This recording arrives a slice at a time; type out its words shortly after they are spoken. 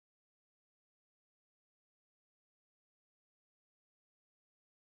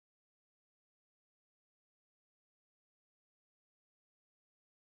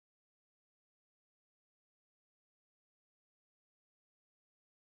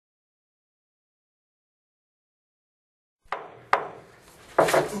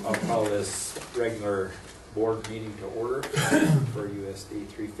I'll call this regular board meeting to order for USD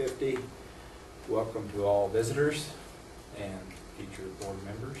 350. Welcome to all visitors and future board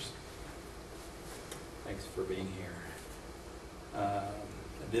members. Thanks for being here.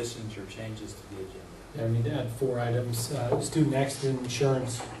 Additions or changes to the agenda? Yeah, I need to add 4 items. Student accident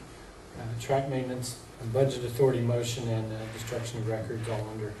insurance, track maintenance, a budget authority motion, and destruction of records, all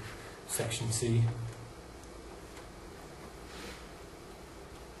under section C.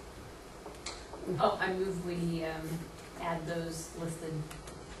 Oh, I move we add those listed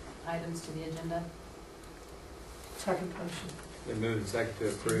items to the agenda. Second motion. Been moved and second to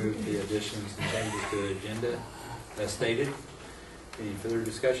approve the additions and changes to the agenda as stated. Any further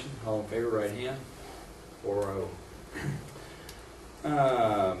discussion? All in favor, right hand. 4-0.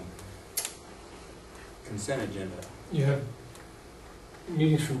 Consent agenda. You have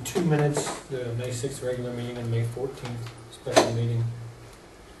meetings from 2 minutes, the May 6th regular meeting and May 14th special meeting.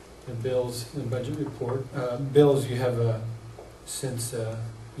 The bills, the budget report. Bills, you have, since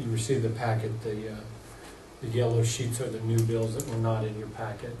you received the packet, the yellow sheets are the new bills that were not in your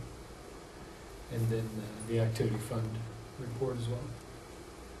packet. And then the activity fund report as well.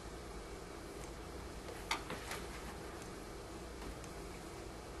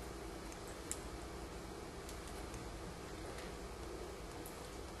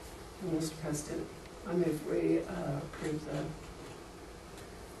 Mr. President, I move we approve the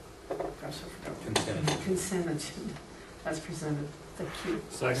consent agenda as presented. Thank you.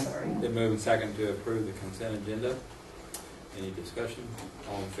 Second. Sorry. Been moved and second to approve the consent agenda. Any discussion?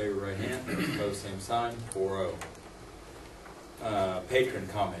 All in favor, right hand. Opposed, same sign. 4-0. Patron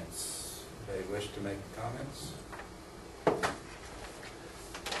comments. They wish to make comments? Okay.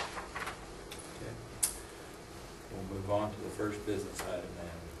 We'll move on to the first business item then.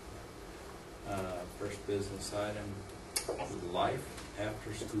 First business item, Life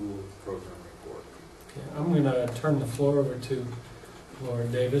After School Program Report. Okay, I'm going to turn the floor over to Laura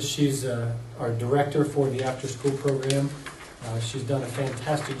Davis. She's our director for the after-school program. She's done a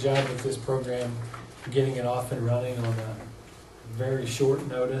fantastic job with this program, getting it off and running on a very short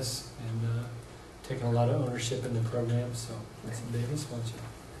notice and taking a lot of ownership in the program. So, Ms. Davis, why don't you?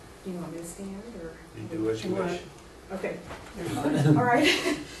 Do you want me to stand or? You do what you wish. Okay. All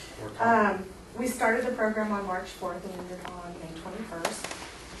right. We started the program on March 4th and ended on May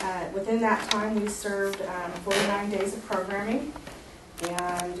 21st. Within that time, we served 49 days of programming,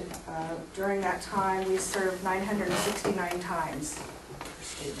 and during that time, we served 969 times for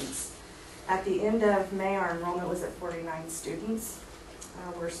students. At the end of May, our enrollment was at 49 students.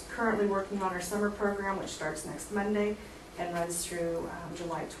 We're currently working on our summer program, which starts next Monday and runs through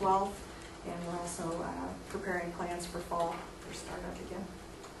July 12th, and we're also preparing plans for fall for startup again.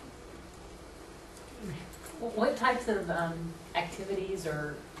 What types of activities,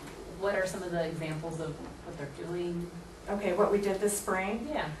 or what are some of the examples of what they're doing? Okay, what we did this spring?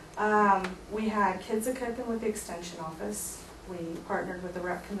 Yeah. We had Kids a Cookin' with the Extension Office. We partnered with the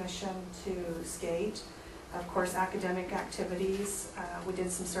Rec Commission to skate. Of course, academic activities. We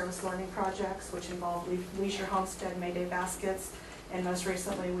did some service learning projects, which involved Leisure Homestead, May Day baskets, and most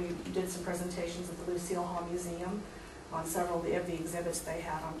recently we did some presentations at the Lucille Hall Museum on several of the exhibits they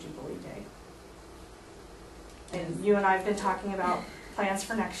had on Jubilee Day. And you and I have been talking about plans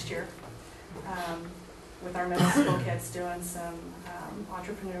for next year with our middle school kids, doing some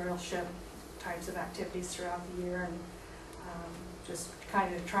entrepreneurship types of activities throughout the year, and just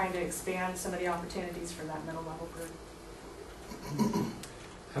kind of trying to expand some of the opportunities for that middle level group.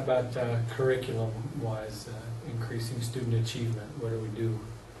 How about curriculum-wise, increasing student achievement? What do we do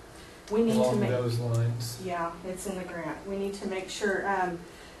along those lines? Yeah, it's in the grant. We need to make sure.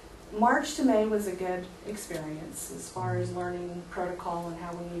 March to May was a good experience as far as learning protocol and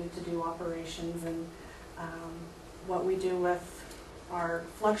how we needed to do operations, and what we do with our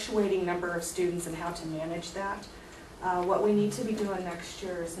fluctuating number of students and how to manage that. What we need to be doing next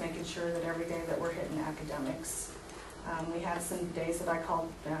year is making sure that every day that we're hitting academics. We had some days that I called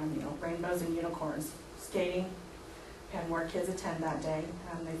rainbows and unicorns. Skating, had more kids attend that day.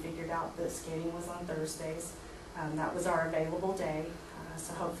 They figured out that skating was on Thursdays. That was our available day.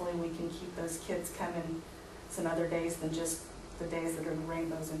 So hopefully we can keep those kids coming some other days than just the days that are the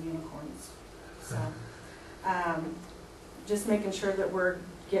rainbows and unicorns. So just making sure that we're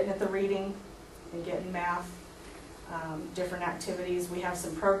getting at the reading and getting math, different activities. We have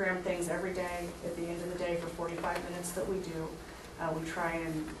some program things every day at the end of the day for 45 minutes that we do. We try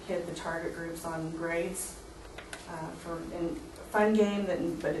and hit the target groups on grades for a fun game,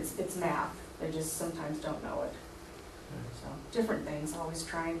 but it's math. They just sometimes don't know it. So different things, always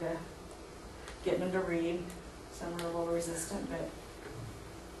trying to get them to read. Some are a little resistant, but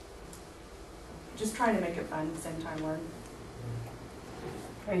just trying to make it fun, same time learn.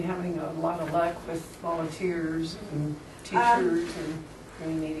 Are you having a lot of luck with volunteers and teachers, and are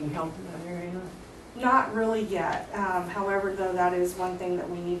you needing help in that area? Not really yet. However, though, that is one thing that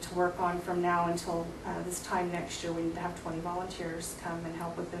we need to work on from now until this time next year. We need to have 20 volunteers come and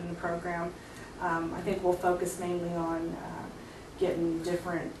help within the program. I think we'll focus mainly on getting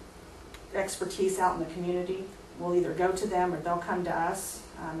different expertise out in the community. We'll either go to them or they'll come to us,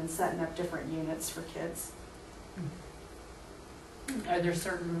 and setting up different units for kids. Are there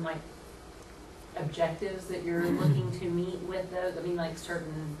certain like objectives that you're looking to meet with those? I mean, like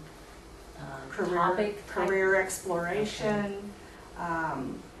certain topic type? Career exploration,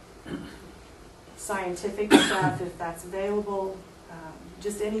 scientific stuff if that's available,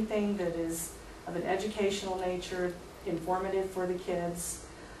 just anything that is of an educational nature, informative for the kids,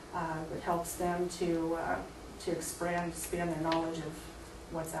 that helps them to expand their knowledge of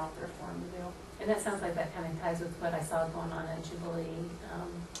what's out there for them to do. And that sounds like that kind of ties with what I saw going on at Jubilee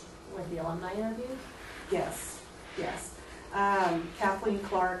with the alumni interviews? Yes, yes. Kathleen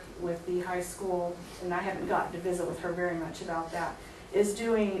Clark with the high school, and I haven't gotten to visit with her very much about that, is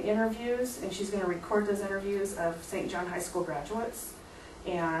doing interviews, and she's going to record those interviews of St. John High School graduates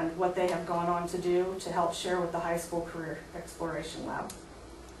and what they have gone on to do to help share with the high school career exploration lab.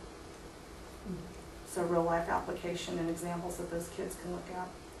 So real life application and examples that those kids can look at.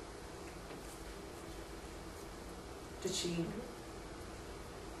 Did she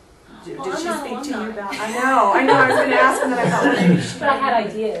speak to you about? I know, I was going to ask, and then I thought, well, maybe she. But I had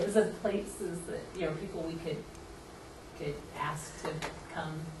ideas of places that people we could ask to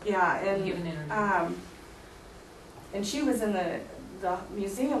come. Yeah, and give an interview. And she was in the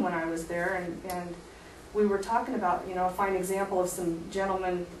museum when I was there, and we were talking about a fine example of some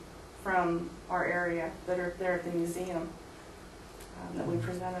gentlemen from our area that are there at the museum that we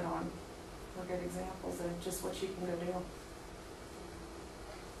presented on. We're good examples of just what you can go do.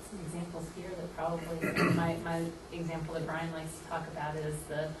 Some examples here that probably, my example that Brian likes to talk about is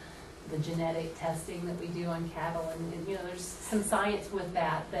the genetic testing that we do on cattle, and there's some science with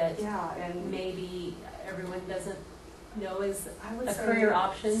that yeah, and maybe everyone doesn't know is I would a say career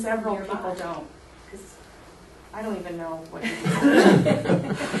option. Several nearby. people don't, because I don't even know what to do.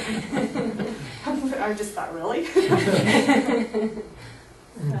 I just thought, really? So,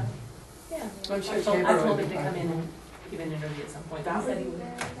 yeah, What's I your told favorite him to come in and give an interview at some point. That He said would he be would.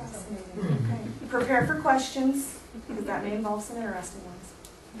 very fascinating. Okay. Prepare for questions, because that may involve some interesting ones.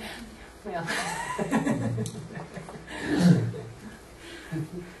 Yeah.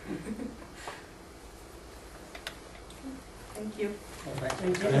 Thank you.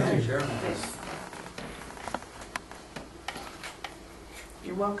 Thank you, Sharon.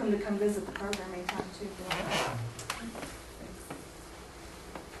 You're welcome to come visit the program anytime too.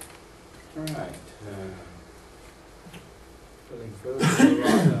 All right. Nothing further, we'll move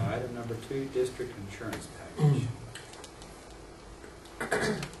on to item number 2, district insurance package.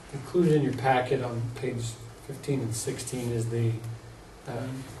 Included in your packet on page 15 and 16 is the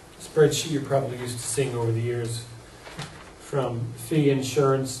spreadsheet you're probably used to seeing over the years from fee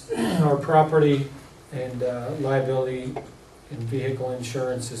insurance. Our property and liability and vehicle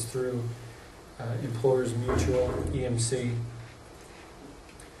insurance is through Employers Mutual, EMC.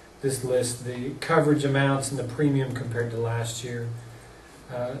 This lists the coverage amounts and the premium compared to last year.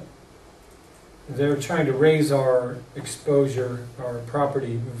 They're trying to raise our exposure, our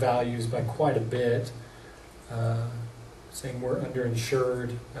property values by quite a bit, saying we're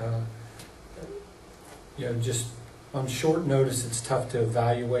underinsured. Just on short notice, it's tough to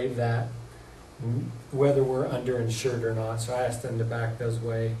evaluate that, whether we're underinsured or not. So I asked them to back those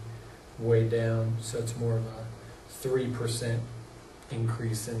way down, so it's more of a 3%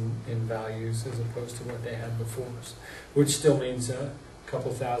 increase in values as opposed to what they had before, which still means a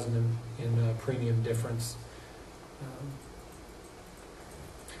couple thousand in premium difference.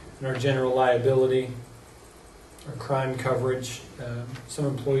 And our general liability, our crime coverage, some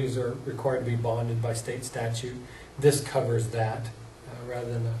employees are required to be bonded by state statute. This covers that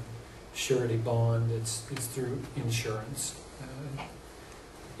rather than a surety bond. It's through insurance.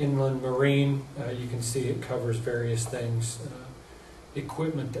 Inland marine, you can see it covers various things.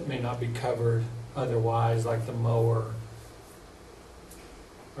 Equipment that may not be covered otherwise, like the mower,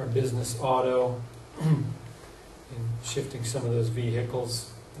 our business auto, and shifting some of those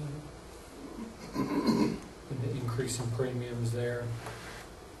vehicles, and the increase in premiums there.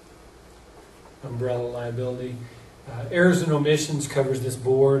 Umbrella liability. Errors and omissions covers this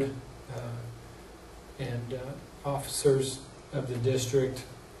board and officers of the district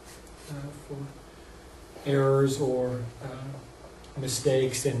for errors or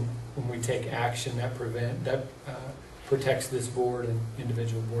mistakes and when we take action that protects this board and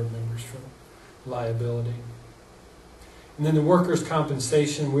individual board members from liability. And then the workers'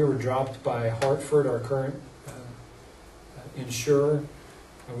 compensation, we were dropped by Hartford, our current insurer.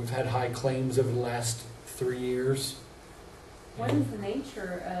 We've had high claims over the last 3 years. What is the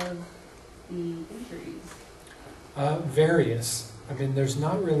nature of the injuries? Various. I mean, there's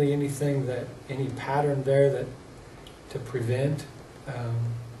not really anything any pattern there that to prevent.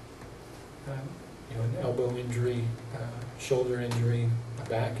 An elbow injury, shoulder injury, a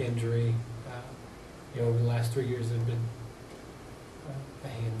back injury. Over the last 3 years, there have been a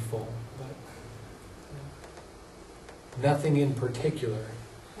handful, but nothing in particular.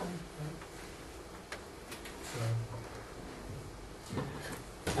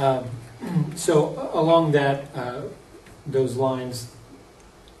 So along those lines,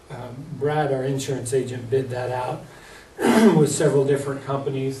 Brad, our insurance agent, bid that out with several different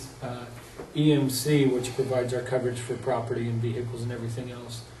companies. EMC, which provides our coverage for property and vehicles and everything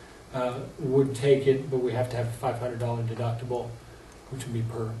else, would take it, but we have to have a $500 deductible, which would be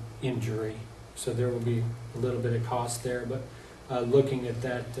per injury. So there will be a little bit of cost there, but looking at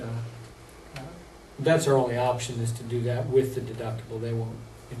that, that's our only option, is to do that with the deductible. They won't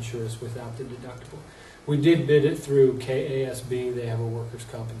insure us without the deductible. We did bid it through KASB. They have a workers'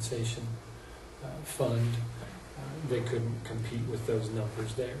 compensation fund. They couldn't compete with those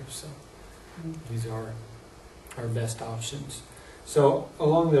numbers there, so these are our best options. So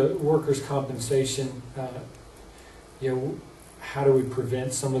along the workers' compensation, how do we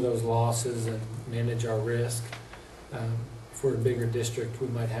prevent some of those losses and manage our risk? If we're a bigger district, we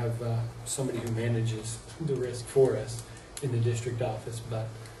might have somebody who manages the risk for us in the district office, but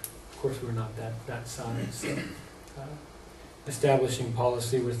of course we're not that size. So, establishing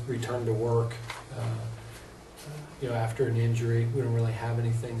policy with return to work. After an injury, we don't really have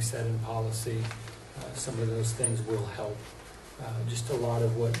anything set in policy. Some of those things will help. Just a lot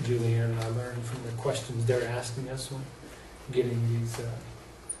of what Julianne and I learned from the questions they're asking us when getting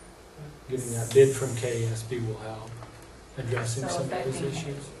that bid from KASB will help addressing some of those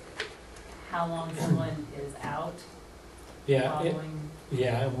issues. How long someone is out? Yeah,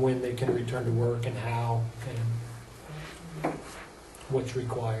 and when they can return to work and how and what's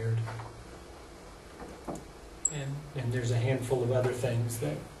required. And there's a handful of other things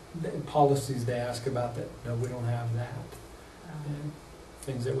that policies they ask about that, no, we don't have that. And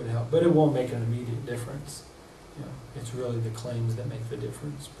things that would help, but it won't make an immediate difference. It's really the claims that make the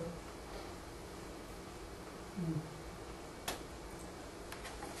difference.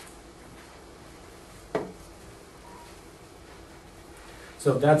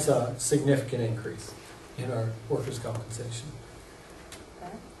 So that's a significant increase in our workers' compensation.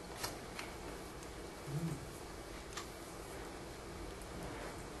 Okay.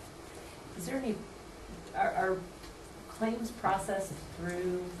 Is there any, are claims processed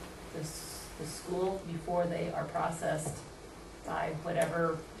through the school before they are processed by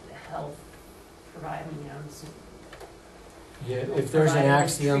whatever health providing, Yeah, if there's an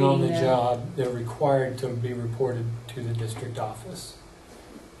accident on the job, they're required to be reported to the district office.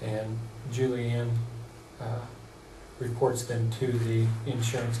 And Julianne reports them to the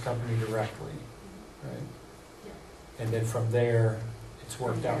insurance company directly, right? Yeah. And then from there, it's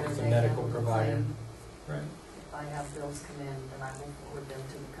worked out with the medical provider. Right. If I have bills come in, then I will forward them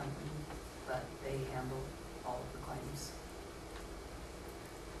to the company, but they handle all of the claims.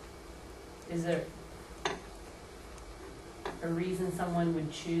 Is there a reason someone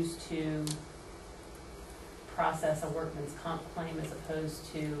would choose to process a workman's comp claim as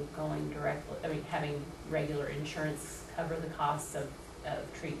opposed to going directly, having regular insurance cover the costs of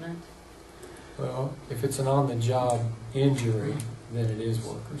treatment? Well, if it's an on-the-job injury, then it is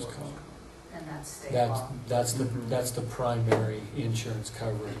workers' comp. And that's state law. That's the primary insurance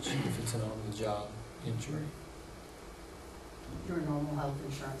coverage if it's an on-the-job injury. Your normal health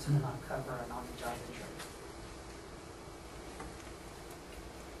insurance will not cover an on-the-job injury.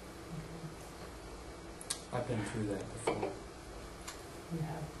 I've been through that before. You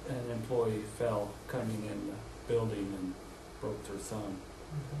have. An employee fell coming in the building and broke their thumb.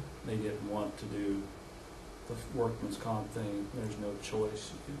 They didn't want to do the workman's comp thing. There's no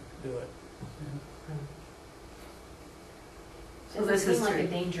choice. You can do it. So this seems like a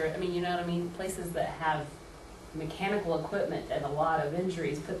danger. You know what I mean? Places that have mechanical equipment and a lot of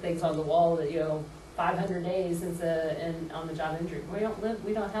injuries put things on the wall that 500 days since an on-the-job injury.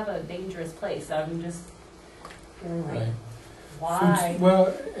 We don't have a dangerous place. So I'm just feeling like, Right. why?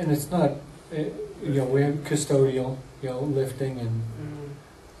 Well, and it's not. We have custodial, lifting and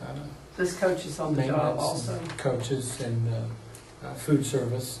This coach is on the job maintenance also. and coaches and food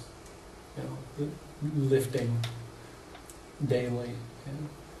service, lifting daily.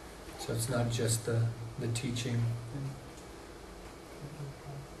 So it's not just the teaching.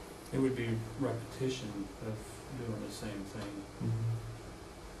 It would be repetition of doing the same thing.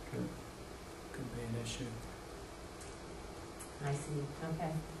 Could be an issue. I see,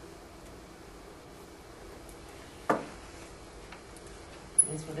 okay.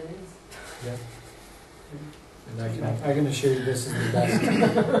 It is what it is. Yeah. And I can assure you this is the best,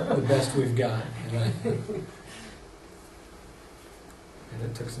 the best we've got. And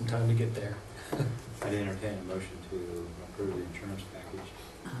it took some time to get there. I'd entertain a motion to approve the insurance package.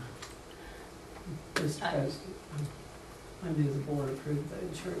 Mr. President, I move the board approve the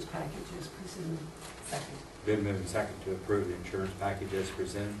insurance package as presented. Second. Been moved and second to approve the insurance package as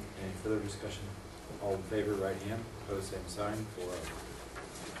presented. Any further discussion? All in favor, right hand. Opposed, same sign. 4-0.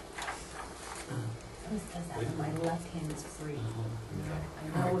 This does that, and my left hand is free.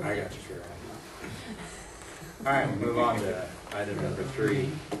 Okay. I got you, sure. All right, we'll move on to item number 3,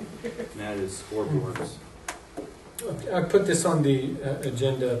 and that is scoreboards. I put this on the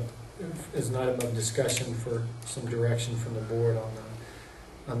agenda as an item of discussion for some direction from the board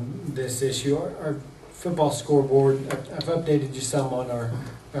on this issue. Our football scoreboard, I've updated you some on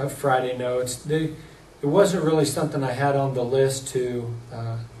our Friday notes. It wasn't really something I had on the list to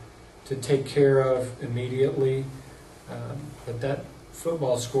take care of immediately, but that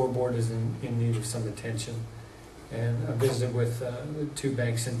football scoreboard is in need of some attention. And I visited with the 2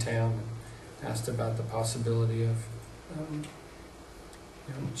 banks in town and asked about the possibility of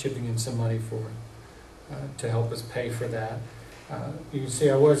chipping in some money to help us pay for that. You can see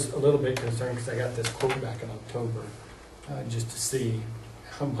I was a little bit concerned because I got this quote back in October just to see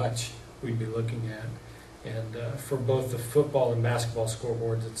how much we'd be looking at. And for both the football and basketball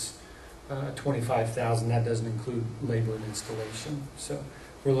scoreboards, it's $25,000. That doesn't include labor and installation. So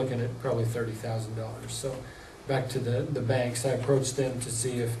we're looking at probably $30,000. So back to the banks, I approached them to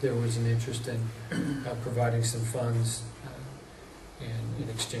see if there was an interest in providing some funds in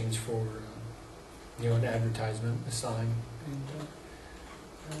exchange for an advertisement, a sign.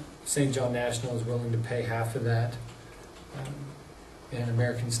 And St. John National is willing to pay half of that. And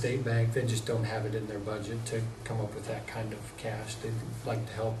American State Bank, they just don't have it in their budget to come up with that kind of cash. They'd like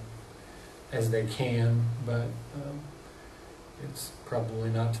to help as they can, but it's probably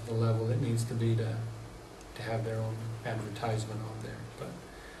not to the level it needs to be to have their own advertisement on there. But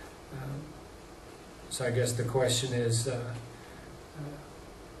so I guess the question is,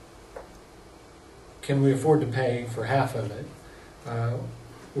 can we afford to pay for half of it?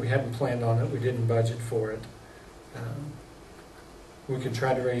 We hadn't planned on it. We didn't budget for it. We could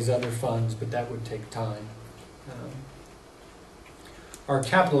try to raise other funds, but that would take time. Our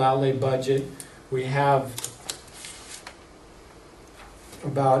capital outlay budget, we have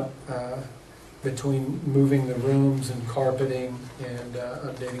about between moving the rooms and carpeting and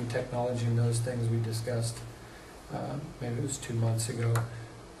updating technology and those things we discussed, maybe it was 2 months ago.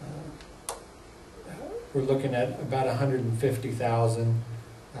 We're looking at about $150,000.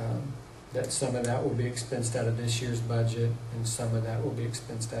 That some of that will be expensed out of this year's budget, and some of that will be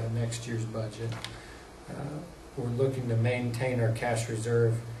expensed out of next year's budget. We're looking to maintain our cash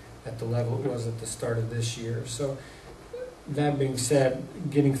reserve at the level it was at the start of this year. So that being said,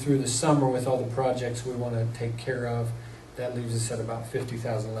 getting through the summer with all the projects we want to take care of, that leaves us at about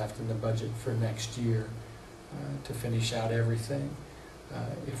 $50,000 left in the budget for next year to finish out everything.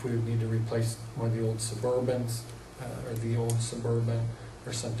 If we would need to replace one of the old Suburbans or the old Suburban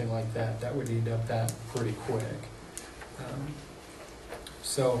or something like that, that would eat up that pretty quick.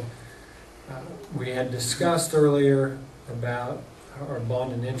 So we had discussed earlier about our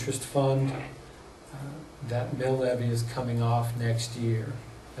bond and interest fund. That mill levy is coming off next year.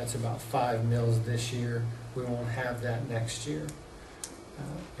 That's about 5 mills this year. We won't have that next year.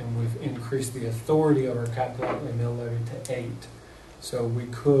 And we've increased the authority of our capital outlay mill levy to 8. So we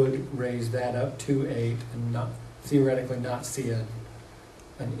could raise that up to 8 and not theoretically not see an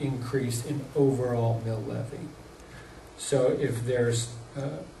increase in overall mill levy. So if there's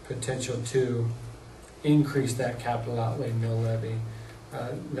potential to increase that capital outlay mill levy,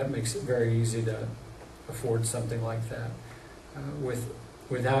 that makes it very easy to afford something like that.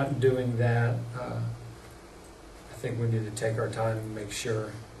 Without doing that, I think we need to take our time and make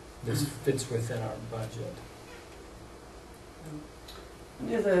sure this fits within our budget.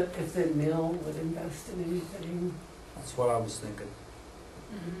 If the mill would invest in anything, That's what I was thinking.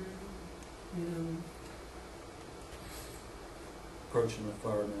 Approaching the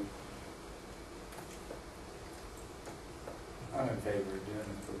fireman. I'm in favor of doing it,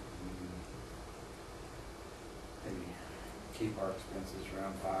 but maybe keep our expenses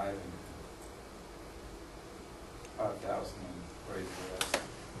around 5,000 and raise the rest.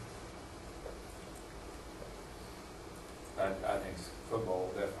 I think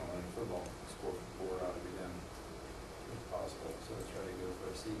football, definitely, football sport board ought to be done if possible, so it's ready to go for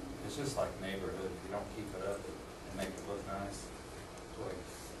a season. It's just like neighborhood, if you don't keep it up and make it look nice, it's like,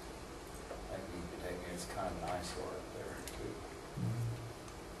 I think you could take it, it's kind of an eyesore up there too.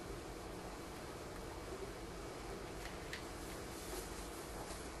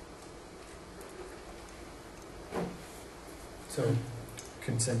 So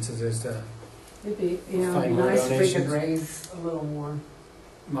consensus is to, It'd be, you know, it'd Find be more nice if we could donations. raise a little more.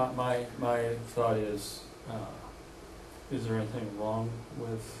 My thought is there anything wrong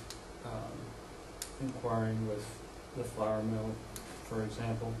with inquiring with the flour mill, for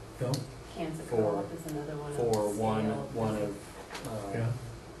example, no? Kansas For- Co-op is another one. for of one scale. of Yeah.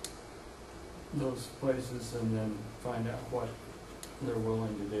 those places, and then find out what they're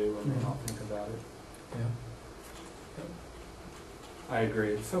willing to do, and then I'll think about it. Yeah. I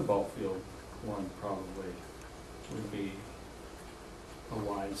agree, the football field one probably would be a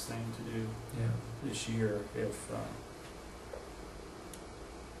wise thing to do Yeah. this year if,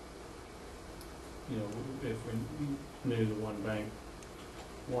 you know, if we knew the one bank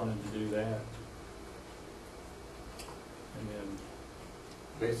wanted to do that. And then,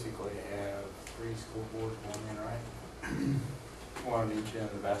 Basically have 3 school boards going in, right? One on each end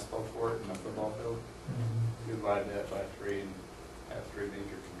of the basketball court and the football field. Mhm. Divide that by 3 and have 3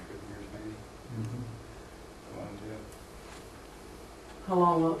 major contributors maybe, 1 and 2. How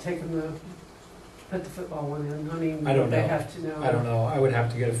long will it take them to put the football one in? I mean, I don't they know. have to know. I don't know, I would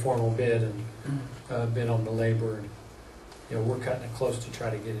have to get a formal bid and bid on the labor, and, you know, we're cutting it close to try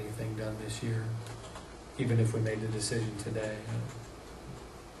to get anything done this year, even if we made the decision today.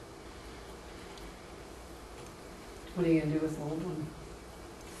 What are you gonna do with the old one?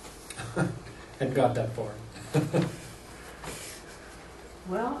 Hadn't got that far.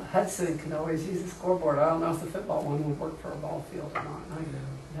 Well, Hudson could always use a scoreboard. I don't know if the football one would work for a ball field or not.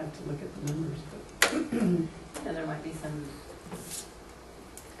 I'd have to look at the numbers, but. And there might be some,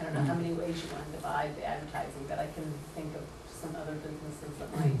 I don't know how many ways you want to divide the advertising, but I can think of some other businesses that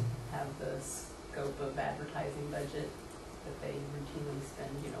might have the scope of advertising budget that they routinely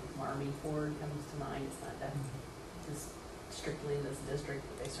spend, you know, Army Ford comes to mind. It's not that just strictly in this district,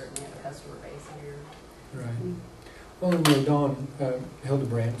 but they certainly have a customer base here. Right. Well, and Don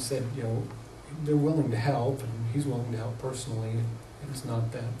Hildebrand said, you know, they're willing to help, and he's willing to help personally. It's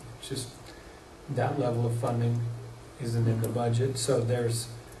not that, it's just that level of funding isn't in the budget, so there's,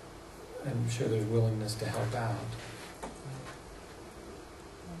 I'm sure there's willingness to help out.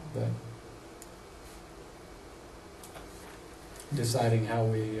 But deciding how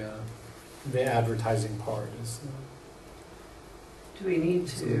we, the advertising part is Do we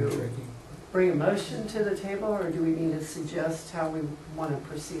need a little to tricky. bring a motion to the table, or do we need to suggest how we want to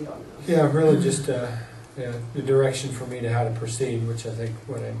proceed on this? Yeah, really just yeah, the direction for me to how to proceed, which I think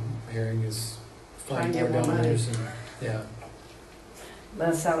what I'm hearing is Try and find get more more money. donors and, yeah.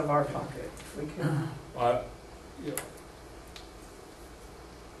 Less out of our pocket, if we can. yeah.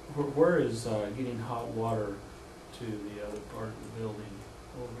 Where is getting hot water to the other part of the building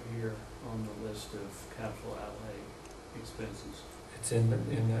over here on the list of capital outlay expenses? It's in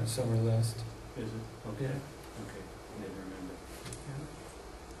that summer list. Is it? Okay. Yeah. Okay, I didn't remember.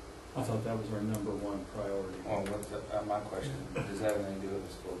 I thought that was our number one priority. Well, what's that, my question, does that have anything to do with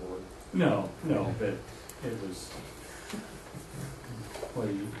the school board? No, but it was, well,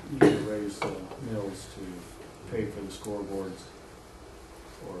 you could raise the mills to pay for the scoreboards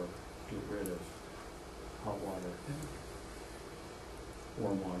or get rid of hot water,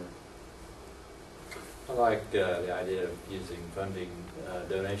 warm water. I like the idea of using funding,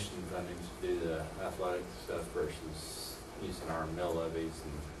 donation funding to do the athletic stuff versus using our mill levies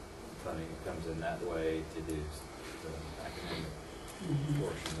and funding that comes in that way to do the academic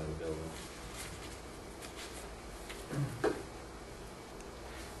portion of the building.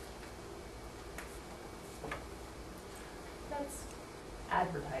 That's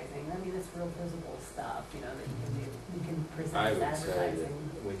advertising. I mean, it's real visible stuff, you know, that you can do. You can present I as would say that advertising.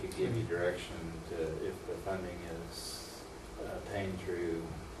 we could give you direction to, if the funding is obtained through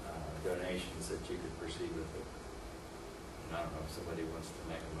donations, that you could proceed with it. And I don't know if somebody wants to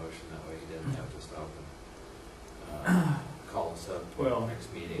make a motion, that way he doesn't have to stop and call us up for Well, the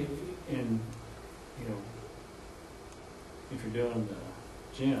next meeting. And, you know, if you're doing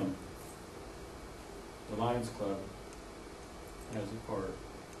the gym, the Lions Club has a part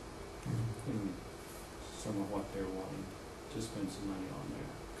in some of what they're wanting to spend some money on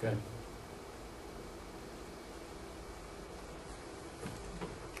there. Okay.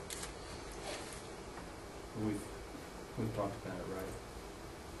 talked about it, right?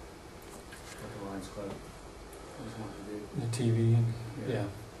 What the Lions Club was wanting to do. The TV, and, yeah.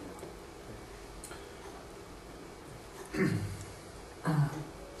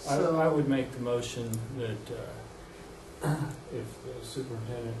 I would make the motion that if the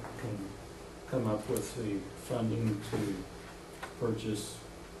superintendent can come up with the funding to purchase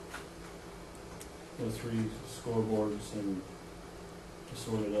the 3 scoreboards and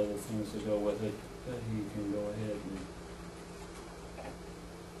assorted other things that go with it, that he can go ahead and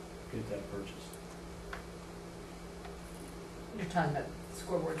get that purchased. You're talking about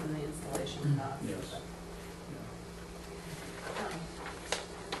scoreboards and the installation cost. Yes.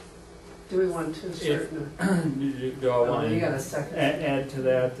 Do we want to start? Do I want You to got a second. add to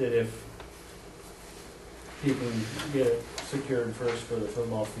that if he can get it secured first for the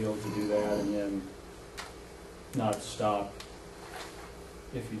football field to do that, and then not stop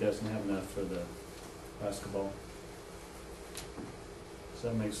if he doesn't have enough for the basketball? Does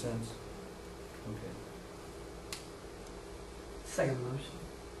that make sense? Okay. Second motion.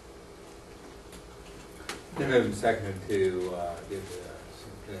 Then moved and seconded to give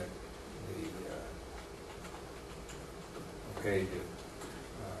the okay to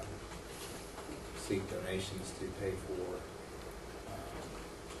seek donations to pay for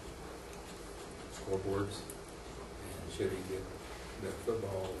scoreboards, and should he get the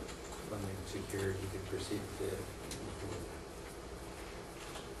football funding secured, he could proceed with it.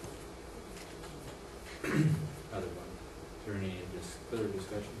 Other one. Is there any further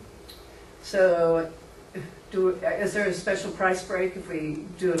discussion? So, is there a special price break if we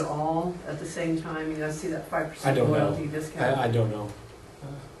do it all at the same time? You know, see that 5% I don't know. loyalty discount? I don't know.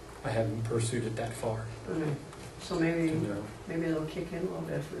 I haven't pursued it that far. Okay. So maybe to know. maybe it'll kick in a little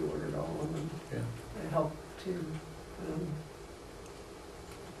bit if we order it all and Yeah. it'll help too.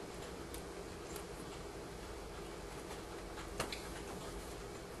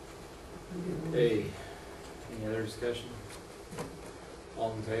 Hey, any other discussion?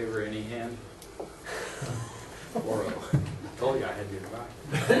 All in favor, any hand? 4-0. Told you I had your back.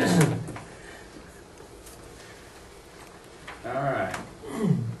 All right.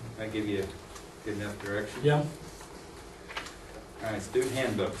 That give you good enough direction? Yeah. All right, student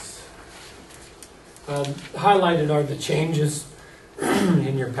handbooks. Highlighted are the changes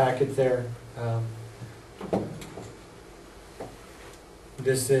in your packet there.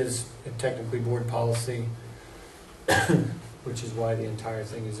 This is technically board policy, which is why the entire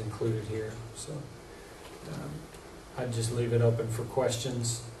thing is included here. So I'd just leave it open for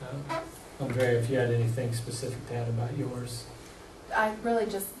questions. Andrea, if you had anything specific to add about yours. I really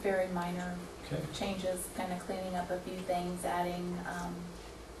just very minor Okay. changes, kind of cleaning up a few things, adding,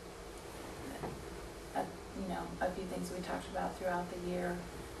 a few things we talked about throughout the year.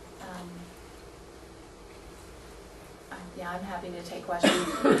 I'm happy to take questions.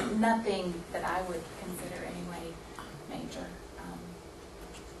 Nothing that I would consider anyway major.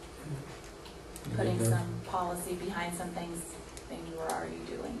 Putting some policy behind some things we're already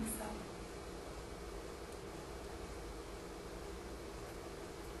doing, so.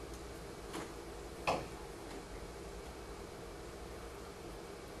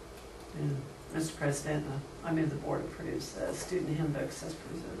 And Mr. President, I move the board approves student handbooks as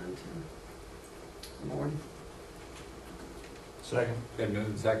presented to the board. Second. Been moved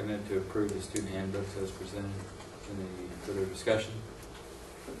and seconded to approve the student handbooks as presented. Any further discussion?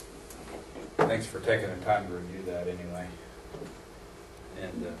 Thanks for taking the time to review that anyway,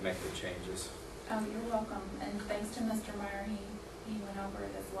 and make the changes. Oh, you're welcome, and thanks to Mr. Meyer, he went over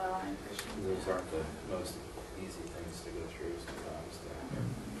it as well, I appreciate it. Those aren't the most easy things to go through sometimes, to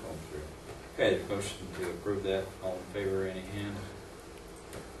comb through. Okay, motion to approve that. All in favor, any hand?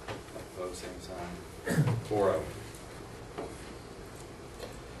 Opposed, same sign. 4-0.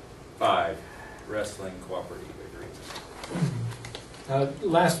 5, wrestling cooperative agreement.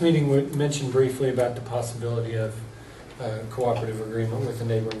 Last meeting we mentioned briefly about the possibility of a cooperative agreement with the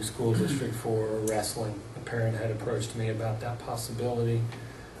neighboring school district for wrestling. A parent had approached me about that possibility.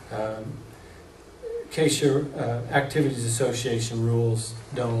 Acacia Activities Association rules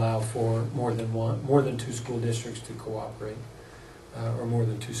don't allow for more than 2 school districts to cooperate, or more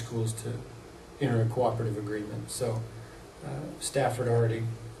than 2 schools to enter a cooperative agreement. So Stafford already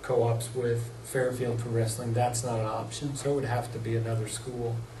co-ops with Fairfield for wrestling. That's not an option, so it would have to be another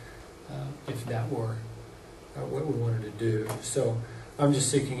school if that were what we wanted to do. So I'm just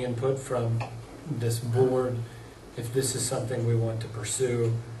seeking input from this board if this is something we want to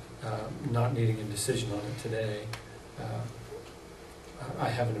pursue, not needing a decision on it today. I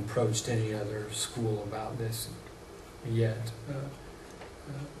haven't approached any other school about this yet,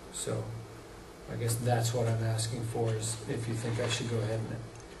 so I guess that's what I'm asking for, is if you think I should go ahead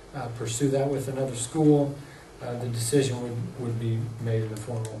and pursue that with another school. The decision would be made in a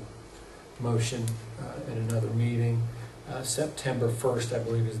formal motion at another meeting. September 1st, I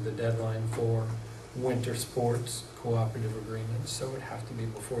believe, is the deadline for winter sports cooperative agreements, so it would have to be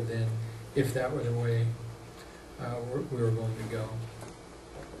before then, if that were the way we were going to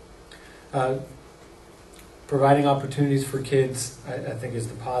go. Providing opportunities for kids, I think, is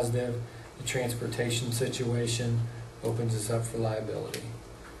the positive. The transportation situation opens us up for liability.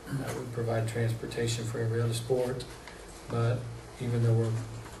 We provide transportation for every other sport, but even though we're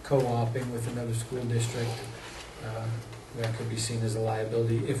co-oping with another school district, that could be seen as a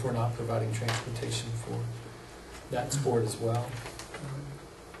liability if we're not providing transportation for that sport as well.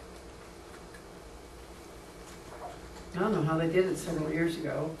 I don't know how they did it several years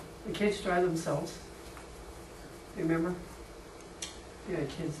ago. The kids drive themselves. Do you remember? You had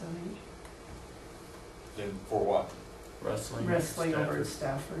kids that age. Then for what? Wrestling. Wrestling over at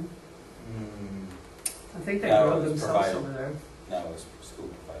Stafford. Stafford. Mm, I think they No, drove it was themselves provided. over there. no, it was school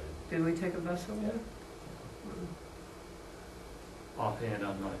provided. Did we take a bus over there? Offhand,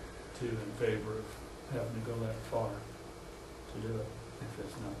 I'm not too in favor of having to go that far to do it, if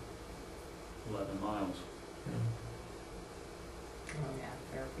it's not 11 miles. Oh, yeah,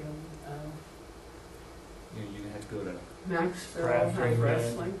 Fairfield, You have to go to, Maxville Craft had Ring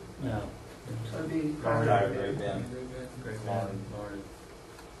wrestling. no, So it'd be Garden. Tired, Great Bend. Great Lauren. Lauren.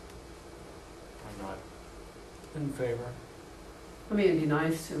 I'm not in favor. I mean, it'd be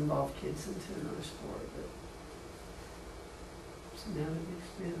nice to involve kids into another sport, but it's an added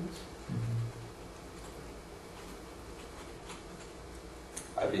expense.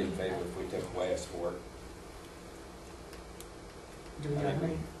 I'd be in favor if we took away a sport. do we I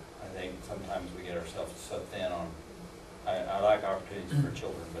agree? think sometimes we get ourselves so thin on, I like opportunities for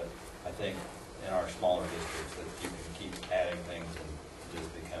children, but I think in our smaller districts that you can keep adding things and it just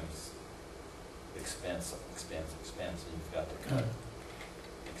becomes expense, and you've got to cut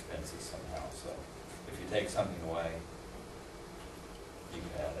expenses somehow. So if you take something away, you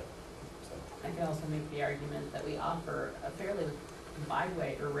can add it. So I can also make the argument that we offer a fairly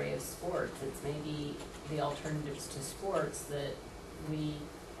wide array of sports. It's maybe the alternatives to sports that we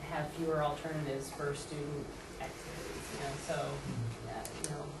have fewer alternatives for student activities, so,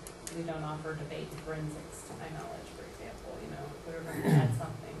 we don't offer debate and forensics, to my knowledge, for example, if we were going to add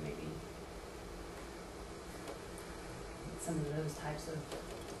something, maybe some of those types of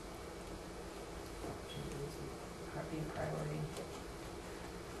opportunities would be a priority.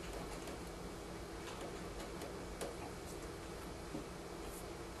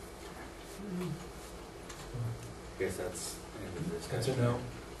 I guess that's the end of the That's discussion. a no.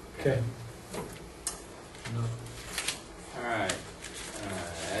 Okay. No. All right,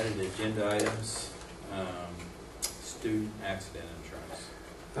 added agenda items, student accident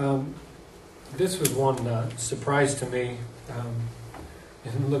insurance. This was one surprise to me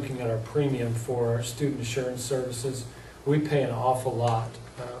in looking at our premium for our student insurance services. We pay an awful lot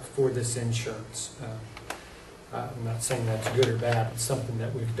for this insurance. I'm not saying that's good or bad. It's something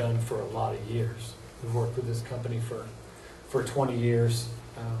that we've done for a lot of years. We've worked with this company for 20 years.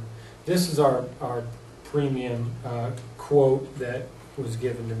 This is our premium quote that was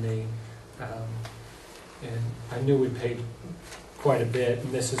given to me. And I knew we paid quite a bit,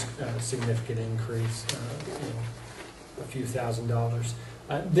 and this is a significant increase, a few $1,000s.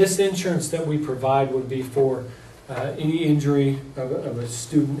 This insurance that we provide would be for any injury of a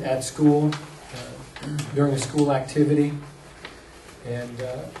student at school during a school activity, and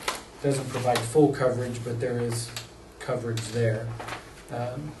doesn't provide full coverage, but there is coverage there.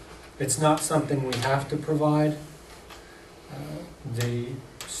 It's not something we have to provide. The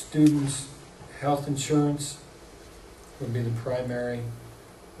student's health insurance would be the primary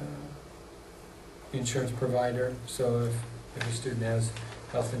insurance provider. So if a student has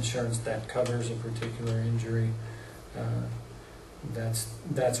health insurance that covers a particular injury,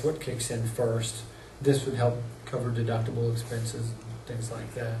 that's what kicks in first. This would help cover deductible expenses, things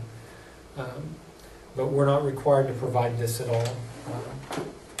like that. But we're not required to provide this at all.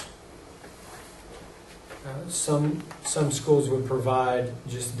 Some schools would provide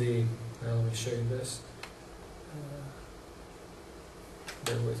just the, let me show you this.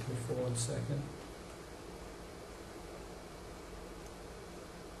 Bear with me for 1 second.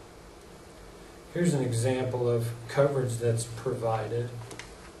 Here's an example of coverage that's provided.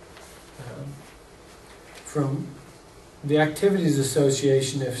 From the Activities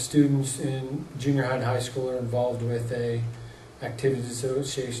Association, if students in junior high and high school are involved with a Activities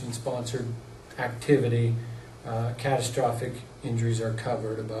Association sponsored activity, catastrophic injuries are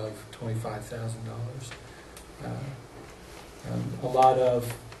covered above $25,000. A lot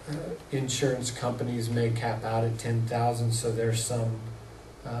of insurance companies may cap out at 10,000, so there's some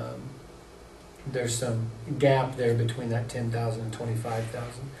gap there between that 10,000 and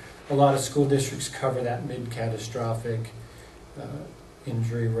 25,000. A lot of school districts cover that mid-catastrophic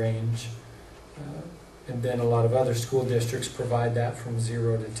injury range, and then a lot of other school districts provide that from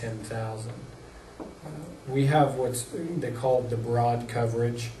 0 to 10,000. We have what's they call the broad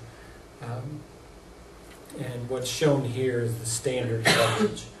coverage, and what's shown here is the standard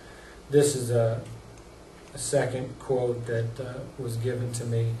coverage. This is a second quote that was given to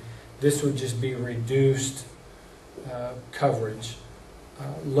me. This would just be reduced coverage,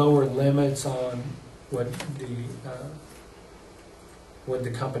 lower limits on what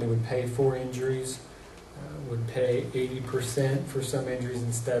the company would pay for injuries. Would pay 80% for some injuries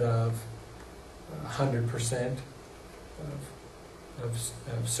instead of 100% of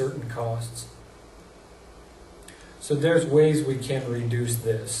certain costs. So there's ways we can reduce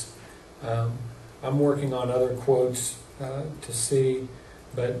this. I'm working on other quotes to see,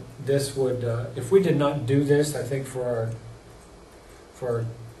 but this would, if we did not do this, I think for our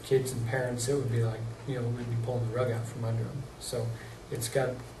kids and parents, it would be like, we'd be pulling the rug out from under them. So it's got,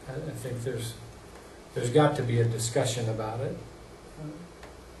 I think there's got to be a discussion about it.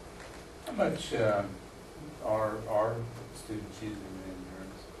 How much are students using the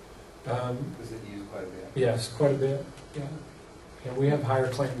insurance? Does it use quite a bit? Yes, quite a bit. Yeah, and we have higher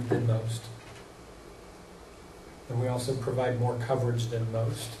claims than most, and we also provide more coverage than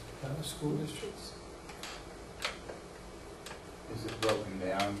most school districts. Is it broken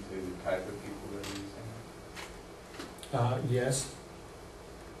down to the type of people that are using it? Yes.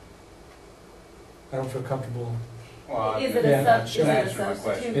 I don't feel comfortable. Well, Is it Yeah, a sure.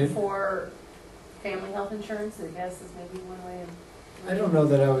 substitute for family health insurance? I guess is maybe one way of. I don't know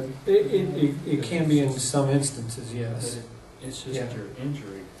that I would. It can be in some instances, yes. It's just Yeah. your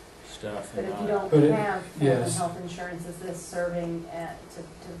injury stuff. But and if you not- don't have family yes. health insurance, is this serving to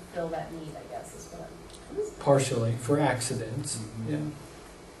fill that need? I guess is what I'm. Partially for accidents. Mhm.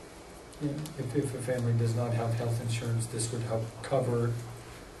 Yeah. Yeah. If a family does not have health insurance, this would help cover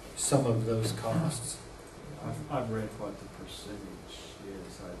some of those costs. I've read what the percentage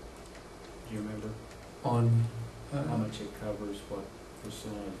is. Do you remember On how much it covers? What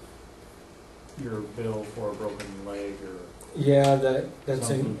percent of your bill for a broken leg or? yeah, that's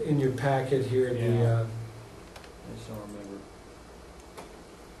Something. in your packet here. Yeah. The I just don't remember.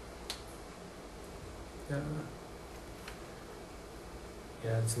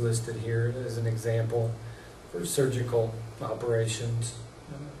 yeah, it's listed here as an example for surgical operations.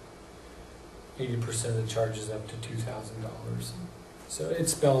 80% of the charges up to $2,000. So it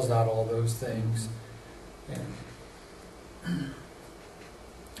spells out all those things. And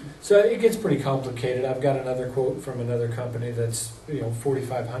so it gets pretty complicated. I've got another quote from another company that's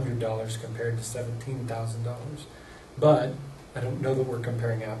 $4,500 compared to $17,000. But I don't know that we're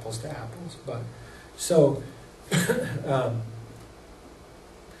comparing apples to apples. But so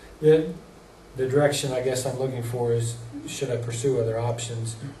the direction I guess I'm looking for is, should I pursue other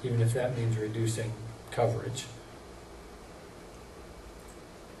options, even if that means reducing coverage?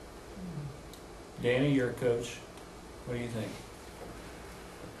 Danny, you're a coach. What do you think?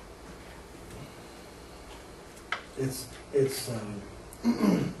 It's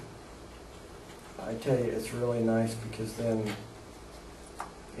I tell you, it's really nice because then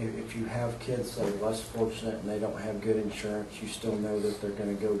if you have kids that are less fortunate and they don't have good insurance, you still know that they're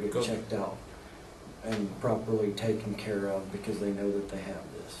going to go get checked out and properly taken care of because they know that they have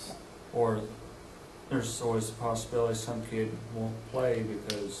this. Or there's always a possibility some kid won't play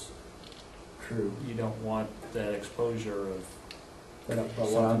because True. you don't want that exposure of. But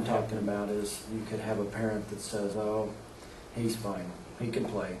what I'm talking about is you could have a parent that says, oh, he's fine, he can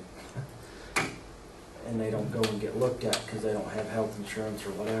play. And they don't go and get looked at because they don't have health insurance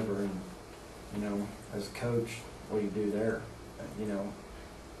or whatever. And, as a coach, what do you do there?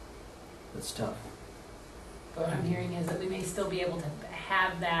 It's tough. What I'm hearing is that we may still be able to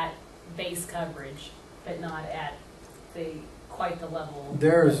have that base coverage, but not at quite the level.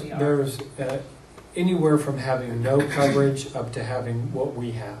 There's that we are. Anywhere from having no coverage up to having what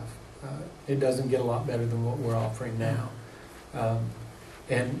we have. It doesn't get a lot better than what we're offering now.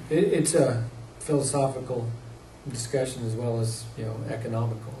 And it's a philosophical discussion as well as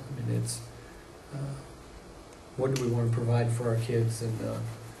economical. I mean, it's what do we want to provide for our kids, and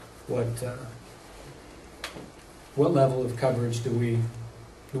what level of coverage do we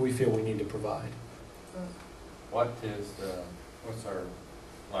feel we need to provide? What's our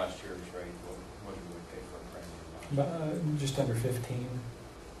last year's rate? What did we pay for a premium last Just under 15.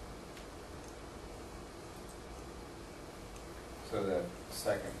 So that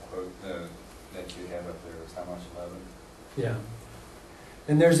second quote, that you have up there is how much, 11? Yeah.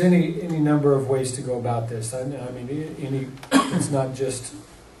 And there's any number of ways to go about this. I mean, it's not just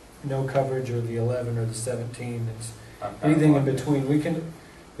no coverage or the 11 or the 17. It's anything in between. We can,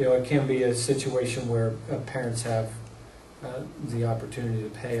 it can be a situation where parents have the opportunity to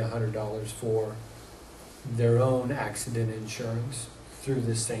pay $100 for their own accident insurance through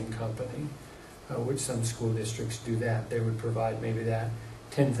this same company, which some school districts do that. They would provide maybe that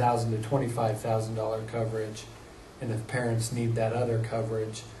 $10,000 to $25,000 coverage, and if parents need that other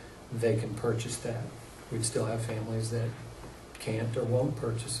coverage, they can purchase that. We'd still have families that can't or won't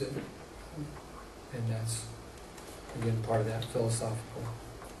purchase it, and that's, again, part of that philosophical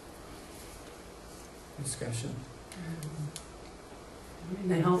discussion. I mean,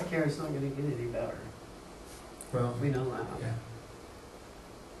 the healthcare is not gonna get any better. Well, We know that. yeah.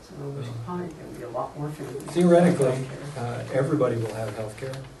 So there's probably gonna be a lot more families. Theoretically, with healthcare. everybody will have health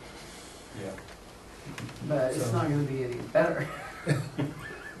care. Yeah. But it's so- not gonna be any better.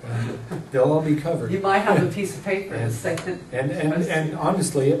 They'll all be covered. You might have a piece of paper that says. And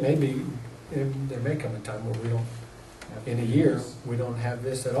honestly, it may be, there may come a time where we don't, in a year, we don't have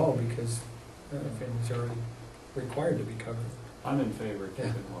this at all because families are already required to be covered. I'm in favor of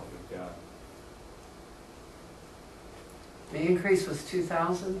keeping what we've got. The increase was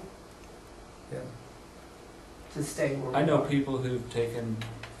 2,000 Yeah. to stay where we I know are. people who've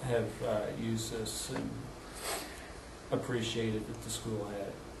have used this and appreciated that the school had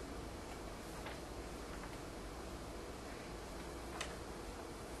it.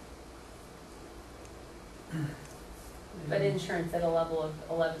 But insurance at a level of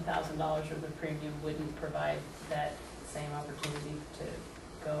 $11,000 worth of premium wouldn't provide that same opportunity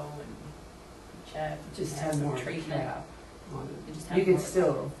to go and check, Just have has some more treatment. cap on You it. just have You can more-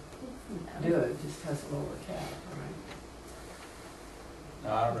 still do it, just has a lower cap, right?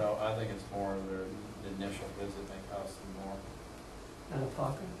 No, I don't know, I think it's more the initial visit may cost them more, Out of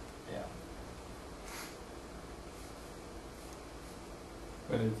pocket. yeah.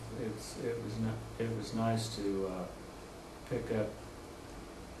 But it was nice to pick up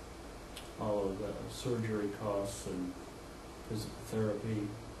all of the surgery costs and physical therapy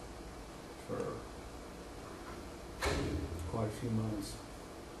for quite a few months.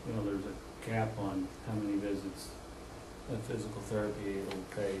 You know, there's a cap on how many visits a physical therapy will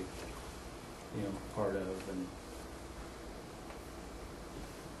pay, you know, part of, and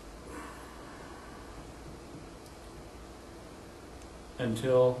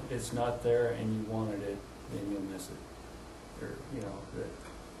until it's not there and you wanted it, then you'll miss it. Or, you know, that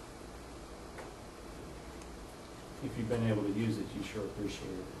if you've been able to use it, you sure appreciate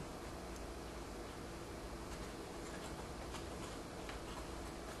it.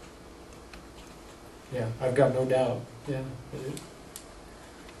 Yeah, I've got no doubt. Yeah,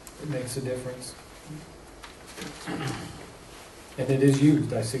 it makes a difference. And it is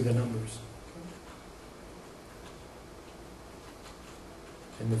used, I see the numbers.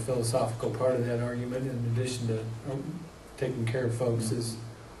 And the philosophical part of that argument, in addition to taking care of folks, is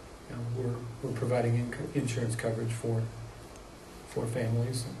we're providing insurance coverage for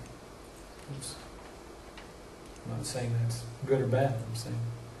families. I'm not saying that's good or bad, I'm saying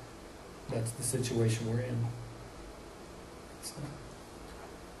that's the situation we're in. So,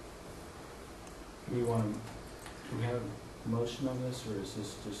 Do we have a motion on this, or is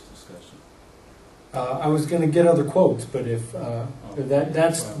this just discussion? I was going to get other quotes, but if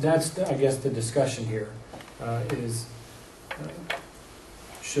that's I guess the discussion here is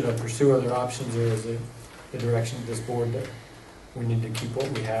should I pursue other options, or is it the direction of this board that we need to keep what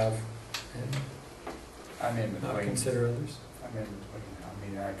we have and I'm in not between. consider others? I'm in between. I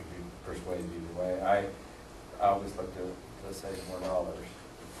mean, I could be persuaded either way. I always look to save more dollars,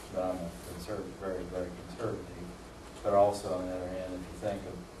 but I'm a very, very conservative. But also, on the other hand, if you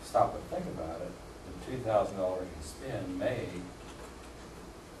stop and think about it, the $2,000 you spend may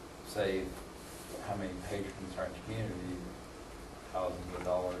save how many patrons in our community, thousands of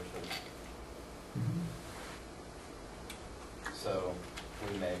dollars. So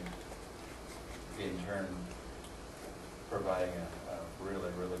we may be in turn providing a really,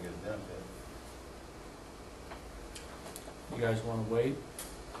 really good benefit. You guys want to wait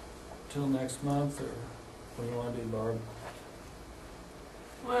till next month, or what do you want to do, Barb?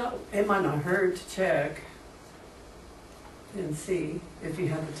 Well, it might not hurt to check and see if you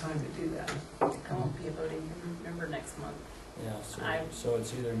have the time to do that. I won't be a voting member next month. Yeah, so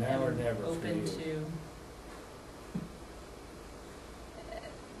it's either now or never for Open you. to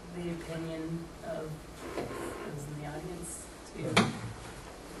the opinion of those in the audience to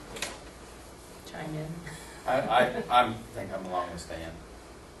chime in. I think I'm along with Stan.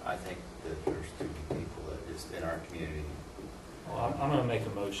 I think that there's too many people that just in our community. Well, I'm gonna make a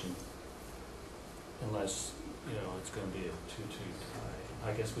motion unless, you know, it's gonna be a 2-2 tie.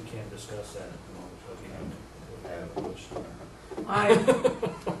 I guess we can't discuss that at the moment, so we have a motion.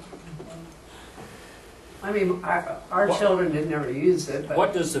 I mean, our What- children had never used it, but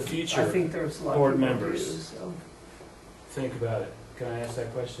What does the I future think there's a lot board of people who members do, so. think about it? Can I ask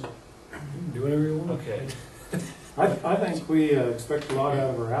that question? Do whatever you want. Okay. I think we expect a lot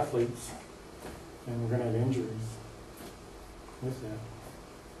out of our athletes, and we're gonna have injuries with that.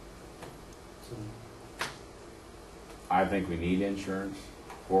 So, I think we need insurance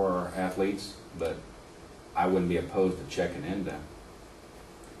for our athletes, but I wouldn't be opposed to checking into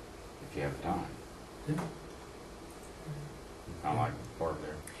if you have time. Yeah. I like part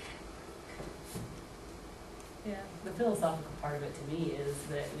there. Yeah, the philosophical part of it to me is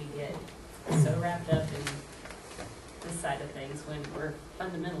that we get so wrapped up in this side of things when we're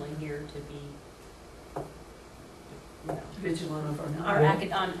fundamentally here to be, you know, Vigilant of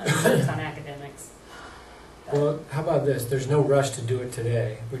focused on academics. Well, how about this? There's no rush to do it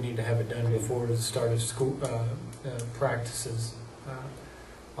today. We need to have it done before the start of school practices.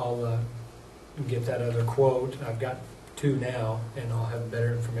 I'll get that other quote. I've got 2 now, and I'll have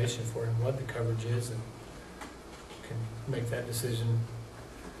better information for him what the coverage is, and can make that decision.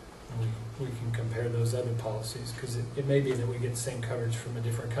 We can compare those other policies, because it may be that we get the same coverage from a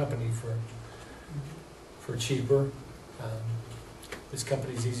different company for cheaper. This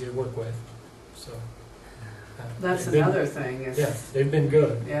company's easy to work with, so. That's they've been- another thing, is, Yeah, they've been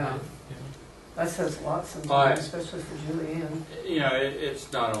good. yeah, You know. that says lots sometimes, Right. especially for Julianne. You know,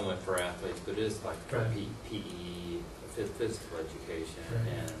 it's not only for athletes, but it's like for Right. PE, physical education,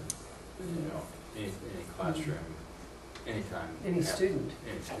 Right. and, you know, any classroom, anytime. Any student.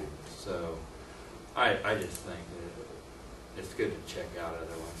 Any student. So, I just think that it's good to check out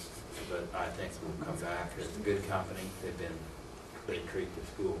other ones, but I think we'll come back. It's a good company. They treat the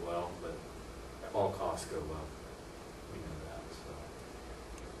school well, but all costs go up. We know that, so.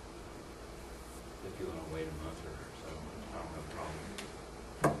 If you want to wait a month or so, I don't have a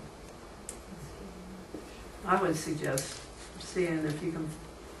problem. I would suggest seeing if you can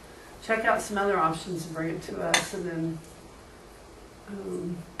check out some other options and bring it to us, and then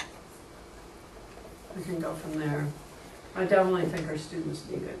we can go from there. I definitely think our students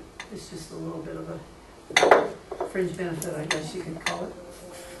need it. It's just a little bit of a fringe benefit, I guess you could call it.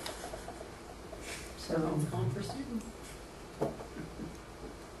 So, Calling for students.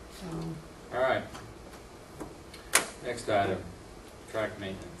 All right. Next item, track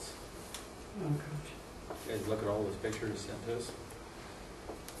maintenance. oh gosh. You guys look at all those pictures sent to us?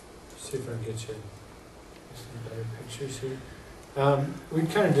 See if I can get you some better pictures here. We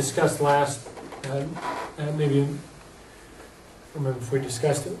kind of discussed last, maybe, I don't remember if we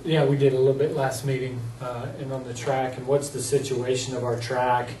discussed it. Yeah, we did a little bit last meeting, and on the track, and what's the situation of our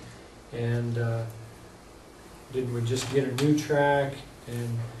track, and didn't we just get a new track?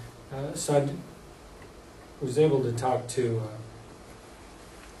 And so I was able to talk to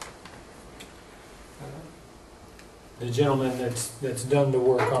the gentleman that's done the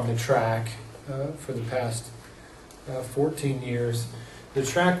work on the track for the past 14 years. The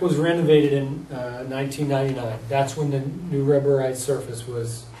track was renovated in 1999. That's when the new rubberized surface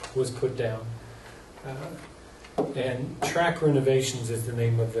was put down. And Track Renovations is the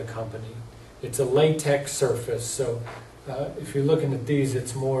name of the company. It's a latex surface, so if you're looking at these,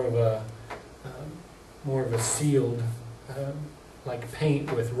 it's more of a sealed, like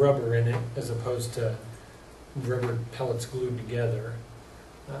paint with rubber in it, as opposed to rubber pellets glued together.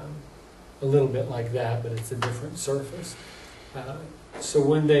 A little bit like that, but it's a different surface. So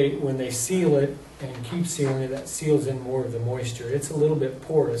when they seal it and keep sealing it, that seals in more of the moisture. It's a little bit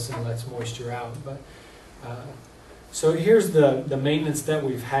porous and lets moisture out. But so here's the maintenance that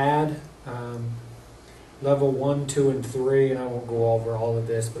we've had. Level 1, 2, and 3, and I won't go over all of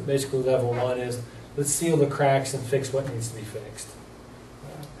this, but basically level 1 is let's seal the cracks and fix what needs to be fixed.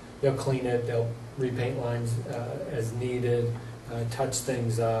 They'll clean it, they'll repaint lines as needed, touch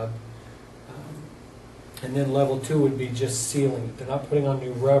things up. And then level 2 would be just sealing it. They're not putting on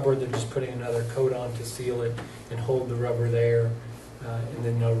new rubber, they're just putting another coat on to seal it and hold the rubber there, and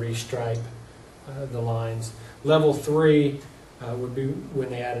then they'll restripe the lines. Level 3 would be when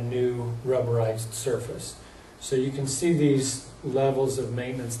they add a new rubberized surface. So you can see these levels of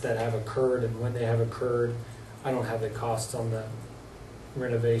maintenance that have occurred and when they have occurred. I don't have the costs on the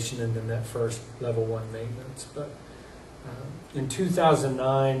renovation and then that first level 1 maintenance. But in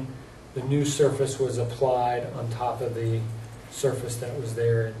 2009, the new surface was applied on top of the surface that was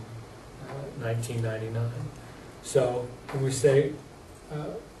there in 1999. So when we say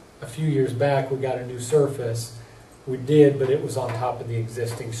a few years back we got a new surface, we did, but it was on top of the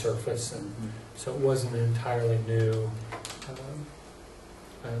existing surface, and so it wasn't an entirely new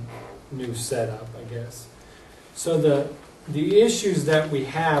setup, I guess. So the issues that we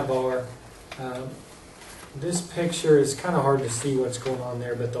have are, this picture is kind of hard to see what's going on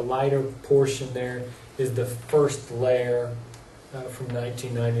there, but the lighter portion there is the first layer from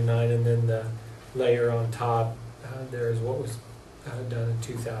 1999, and then the layer on top there is what was done in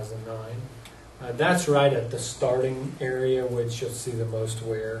 2009. That's right at the starting area, which you'll see the most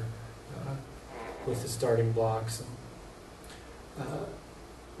wear with the starting blocks.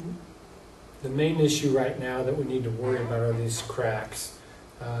 The main issue right now that we need to worry about are these cracks.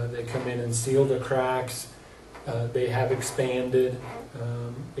 They come in and seal the cracks. They have expanded,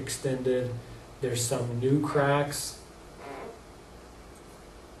 extended. There's some new cracks.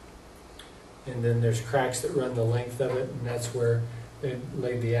 And then there's cracks that run the length of it, and that's where they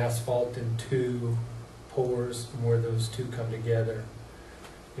laid the asphalt in two pores, and where those two come together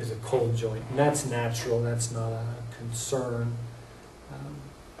is a cold joint. And that's natural, that's not a concern.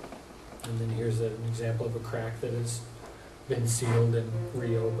 And then here's an example of a crack that has been sealed and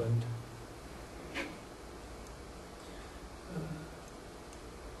reopened.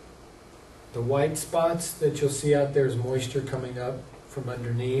 The white spots that you'll see out there is moisture coming up from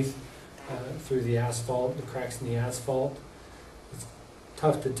underneath through the asphalt, the cracks in the asphalt. It's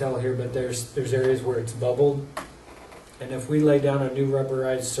tough to tell here, but there's areas where it's bubbled. And if we lay down a new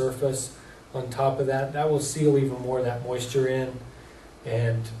rubberized surface on top of that, that will seal even more of that moisture in,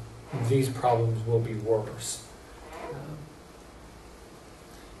 and these problems will be worse.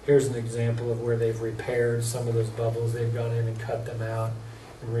 Here's an example of where they've repaired some of those bubbles. They've gone in and cut them out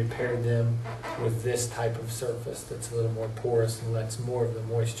and repaired them with this type of surface that's a little more porous and lets more of the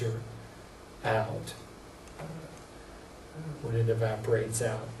moisture out when it evaporates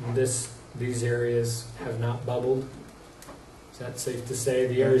out. And these areas have not bubbled. Is that safe to say?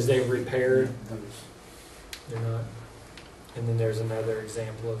 The areas they've repaired, they're not. And then there's another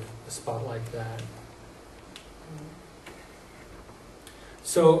example of a spot like that.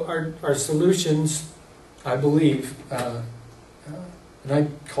 So our solutions, I believe, and I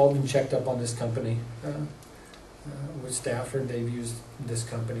called and checked up on this company with Stafford. They've used this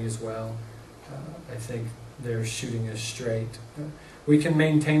company as well. I think they're shooting us straight. We can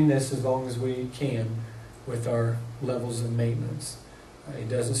maintain this as long as we can with our levels of maintenance. It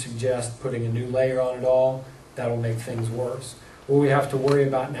doesn't suggest putting a new layer on it all. That'll make things worse. What we have to worry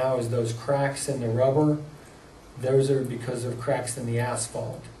about now is those cracks in the rubber. Those are because of cracks in the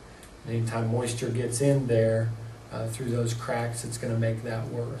asphalt. Anytime moisture gets in there through those cracks, it's going to make that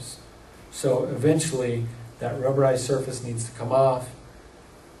worse. So eventually that rubberized surface needs to come off,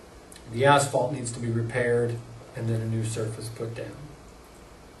 the asphalt needs to be repaired, and then a new surface put down.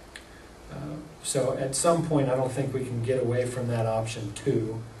 So at some point I don't think we can get away from that option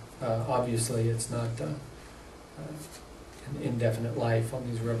too. Obviously it's not an indefinite life on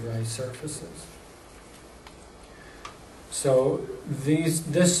these rubberized surfaces. So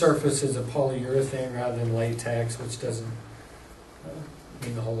this surface is a polyurethane rather than latex, which doesn't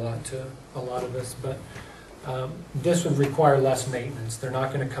mean a whole lot to a lot of us, but this would require less maintenance. They're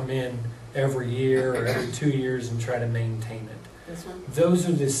not going to come in every year or every 2 years and try to maintain it. This one? Those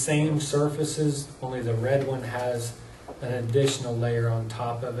are the same surfaces, only the red one has an additional layer on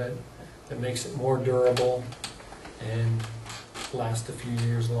top of it that makes it more durable and last a few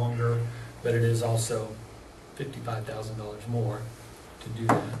years longer, but it is also $55,000 more to do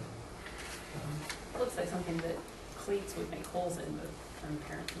that. Looks like something that cleats would make holes in, but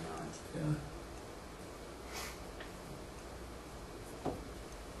apparently not. Yeah.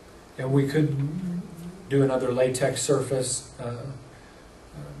 And we could do another latex surface,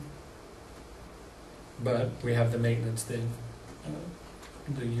 but we have the maintenance then,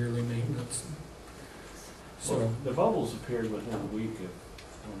 the yearly maintenance. So Well, the bubbles appeared within a week of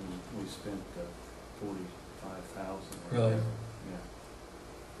when we spent $45,000. Really? Yeah.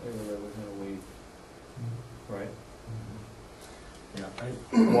 They were there within a week. Right. Yeah,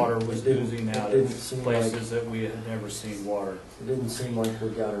 Water was oozing out didn't of seem places that we had never seen water. It didn't seem like we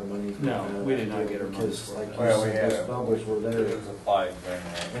got our money. No, we did not get our money because, for it. like Well, you we said, had those bubbles were there, It was applied during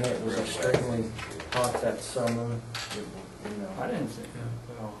that. and it was extremely hot that summer. You know, I didn't think,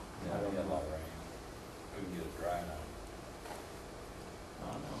 well, Yeah, we had a lot of rain. We can get it dry now.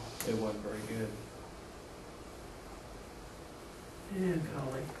 I don't know. It wasn't very good. Yeah,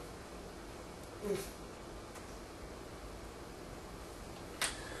 golly.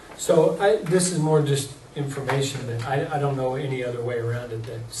 So this is more just information that I don't know any other way around it,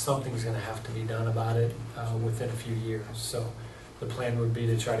 that something's gonna have to be done about it within a few years. So the plan would be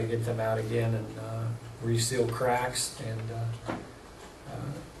to try to get them out again and reseal cracks and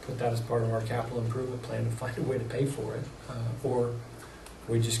put that as part of our capital improvement plan to find a way to pay for it. Or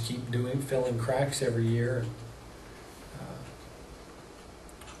we just keep filling cracks every year and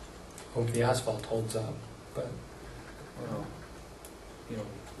hope the asphalt holds up. But Well, you know,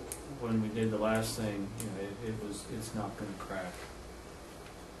 when we did the last thing, you know, it's not gonna crack.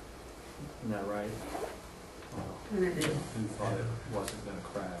 Isn't that right? Well, And it is. who thought it wasn't gonna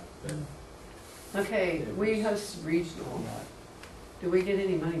crack, but Okay, we host regional. Do we get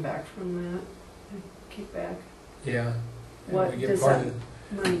any money back from that? Kickback? yeah, What we get does part that of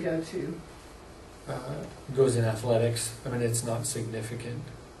money go to? goes in athletics. I mean, it's not significant.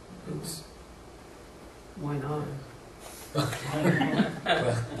 It's Why not?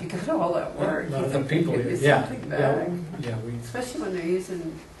 well, You got all that work. not You enough think people. you'd get Yeah, something yeah, back? yeah. We Especially when they're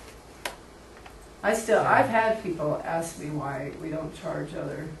using, I've had people ask me why we don't charge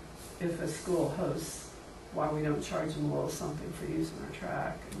if a school hosts, why we don't charge them a little something for using our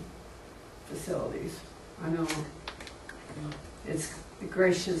track and facilities. I know it's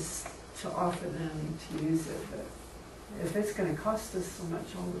gracious to offer them to use it, but if it's gonna cost us so much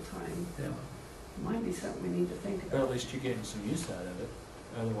all the time, yeah. it might be something we need to think but at about. least you're getting some use out of it.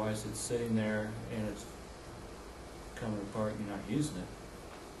 Otherwise, it's sitting there and it's coming apart and you're not using it.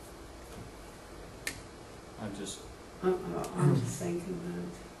 I'm just, I'm just thinking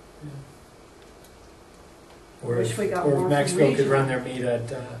Or Wish if, we got or more if from Maxville could run regional. their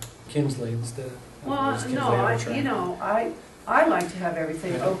meet at Kinsley instead. that. Well, Kinsley no, on the track. I like to have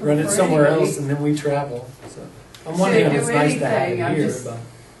everything Yeah, open run it for somewhere anybody. else and then we travel. So on So one hand, do it's nice to have anything, it I'm here, just- but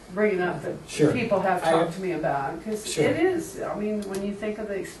Bringing up that Sure. people have I- talked to me about, because Sure. it is, I mean, when you think of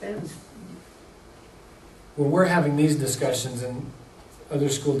the expense, when we're having these discussions and other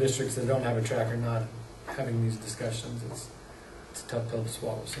school districts that don't have a track are not having these discussions, it's a tough pill to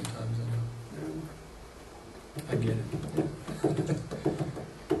swallow sometimes. I get it.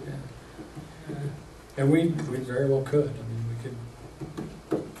 Yeah. And we very well could. I mean, we could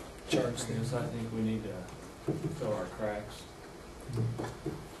charge I things. guess I think we need to fill our cracks. I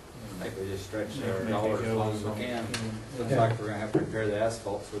think we just stretch Make our it dollars as go long as some- we can. Looks Yeah. like we're gonna have to repair the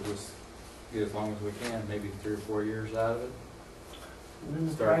asphalt, so just get as long as we can, maybe 3 or 4 years out of it. and then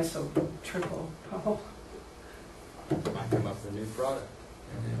the Start. price will triple. Oh, Might come up with a new product,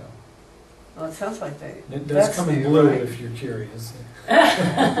 you know. well, it sounds like they, It does that's come in new, blue right? if you're curious. We're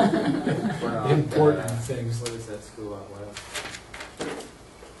not, Important things. What is that school out west?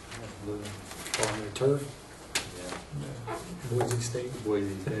 That's blue. On their turf, Yeah, Boise State.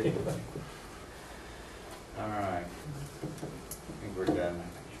 Boise State. All right. I think we're done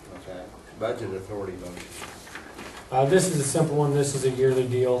with that. Budget authority motion. This is a simple one. This is a yearly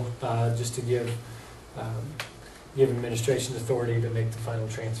deal, just to give administration authority to make the final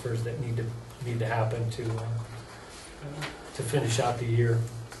transfers that need to happen to finish out the year.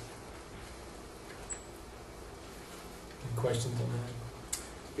 Any questions on that?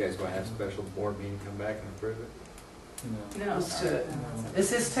 You guys wanna have a special board meeting, come back and approve it? No. No, it's to, does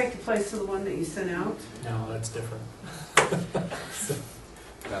this take the place of the one that you sent out? No, that's different.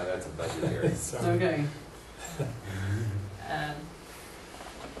 No, that's a budget hearing. Sorry. Okay. Um,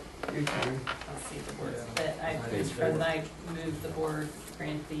 Your turn. Let's see the words, but Mr. President, I move the board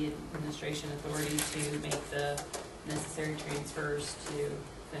grant the administration authority to make the necessary transfers to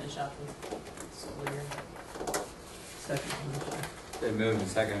finish out the school year. Second motion. They moved and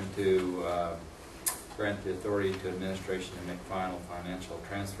seconded to grant the authority to administration to make final financial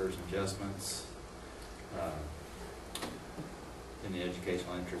transfers and adjustments in the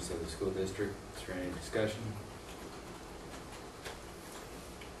educational interests of the school district. Is there any discussion?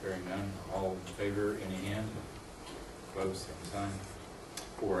 Hearing none, all in favor, any hand? Opposed, same sign.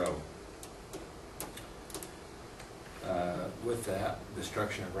 4-0. With that,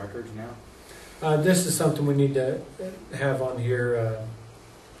 destruction of records now. This is something we need to have on here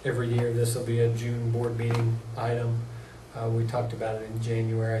every year. This will be a June board meeting item. We talked about it in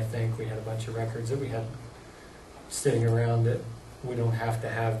January, I think. We had a bunch of records that we had sitting around that we don't have to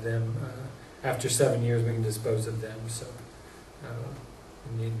have them. After 7 years, we can dispose of them. So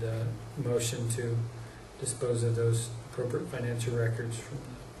we need a motion to dispose of those appropriate financial records from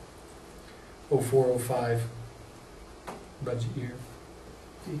the 04-05 budget year.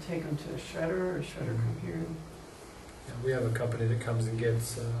 Do you take them to a shredder or a shredder come here? Yeah, we have a company that comes and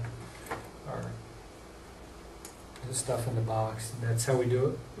gets the stuff in the box, and that's how we do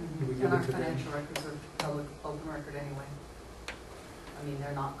it. We give And our it to them. financial records are public, open record anyway. I mean,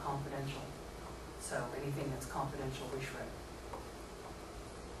 they're not confidential. So anything that's confidential, we shred.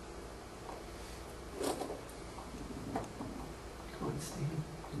 Come on, Steve.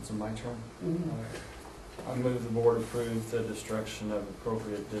 Is it my turn? Mhm. I move the board approve the destruction of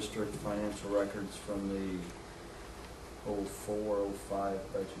appropriate district financial records from the 04-05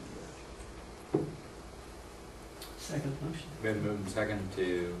 budget year. Second motion. Been moved and second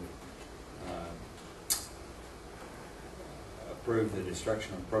to approve the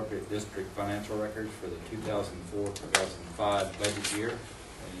destruction of appropriate district financial records for the 2004-2005 budget year.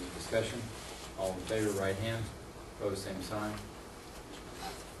 Any discussion? All in favor, right hand. Opposed, same sign.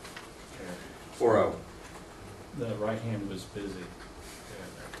 4-0. The right hand was busy.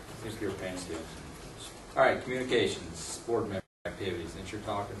 Just your paying attention. All right, communications, board member activities. Since you're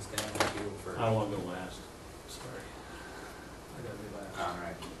talking, Stan, let's you go first. I want to go last. Sorry. I gotta be last. All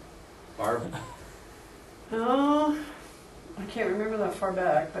right. Barb? Oh, I can't remember that far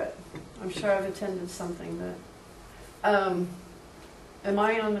back, but I'm sure I've attended something, but, am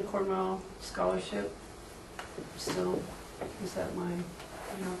I on the Cornwall Scholarship still? Is that my,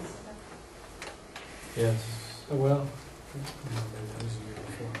 Yes. Oh, well, that was a year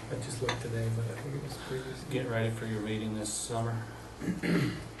before. I just looked today, but I think it was previous. Getting ready for your meeting this summer.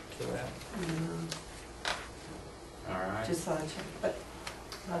 For that. All right. just thought I'd check, but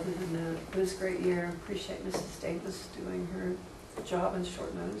other than that, it was a great year. Appreciate Mrs. Davis doing her job on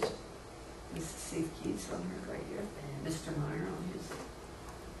short notice. Mrs. Steve Keys on her great year, and Mr. Meyer on his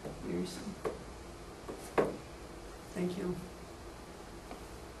years. Thank you.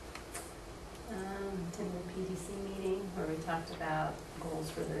 Attended the PDC meeting where we talked about goals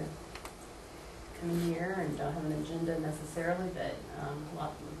for the coming year, and don't have an agenda necessarily, but a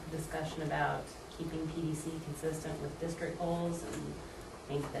lot of discussion about keeping PDC consistent with district goals, and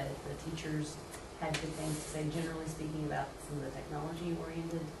I think that the teachers had good things to say, generally speaking, about some of the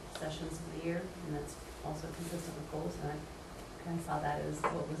technology-oriented sessions of the year, and that's also consistent with goals, and I kind of saw that as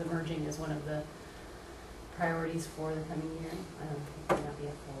what was emerging as one of the priorities for the coming year. I don't think it may not be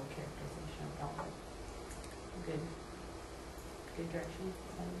a full characterization of all, but good direction.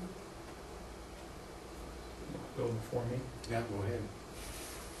 Go before me. Yeah, go ahead.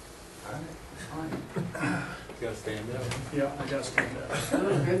 All right, fine. You gotta stand up. Yeah, I got to stand up.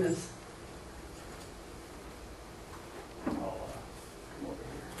 Oh, goodness. I'll come over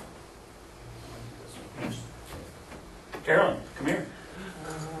here. Carolyn, come here.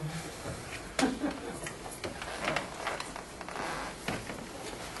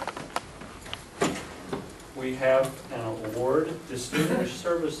 We have an award, Distinguished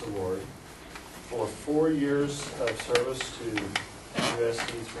Service Award, for 4 years of service to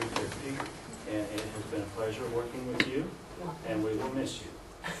USD 350, and it has been a pleasure working with you, and we will miss you.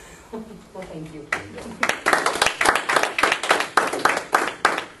 Well, thank you.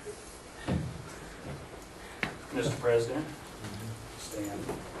 Mr. President, stand.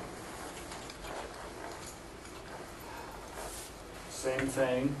 Same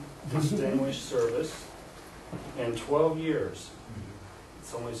thing, distinguished service. In 12 years,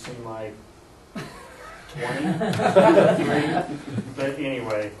 it's only seemed like 20, 3, but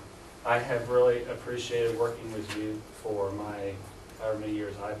anyway, I have really appreciated working with you for my however many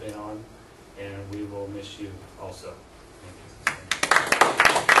years I've been on, and we will miss you also.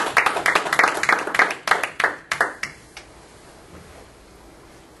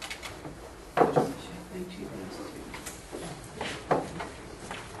 Thank you.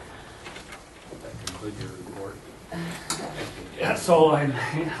 That concludes your report. That's all I can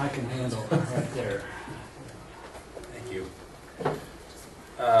handle right there. Thank you.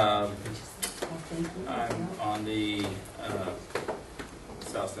 I'm on the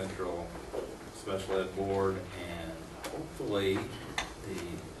South Central Special Ed Board, and hopefully the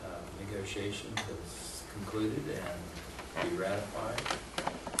negotiation is concluded and be ratified.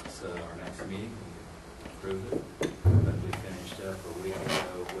 So our next meeting, we can approve it. But we finished up a week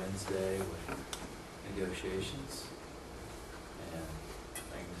ago Wednesday with negotiations, and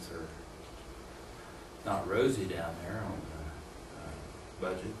things are not rosy down there on the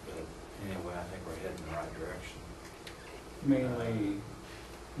budget, but anyway, I think we're heading in the right direction. Mainly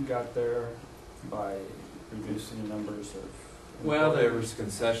got there by reducing the numbers of... Well, there was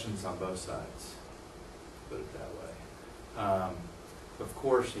concessions on both sides, put it that way. Of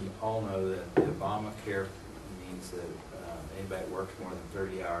course, you all know that the Obamacare means that anybody that works more than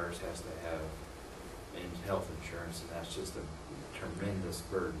 30 hours has to have health insurance, and that's just a tremendous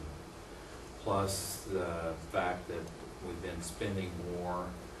burden. Plus the fact that we've been spending more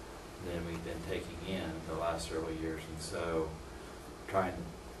than we've been taking in the last several years, and so trying,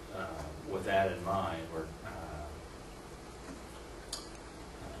 with that in mind, we're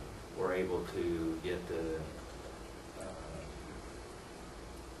were able to get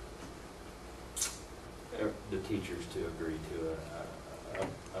the teachers to agree to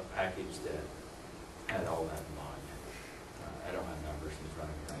a package that had all that in mind. I don't have numbers in front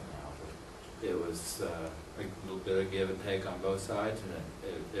of me right now, but it was a little bit of give and take on both sides, and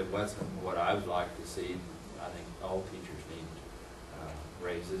it wasn't what I would like to see. I think all teachers need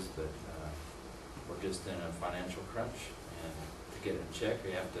raises, but we're just in a financial crunch, and to get it in check,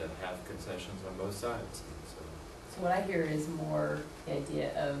 we have to have concessions on both sides. So what I hear is more the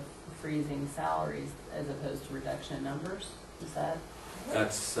idea of freezing salaries as opposed to reduction in numbers. Is that?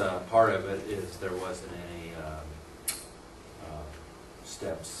 That's part of it. Is there wasn't any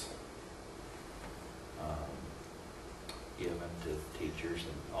steps given to teachers,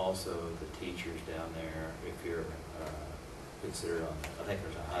 and also the teachers down there. If you're considered on, I think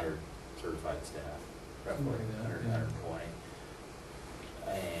there's 100 certified staff, roughly 100, 120,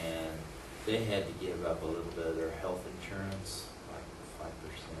 and they had to give up a little bit of their health insurance, like 5%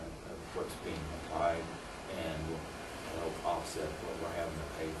 of what's being applied, and help offset what we're having to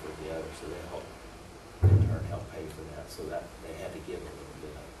pay for the other. So they help, in turn, help pay for that. So that they had to give a little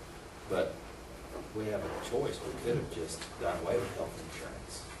bit. But we have a choice. We could have just done away with health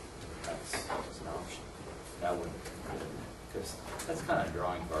insurance. That's an option. That wouldn't, because that's kind of a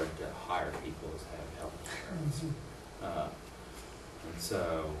drawing card to hire people is have health insurance. And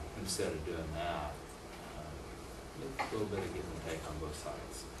so instead of doing that, a little bit of give and take on both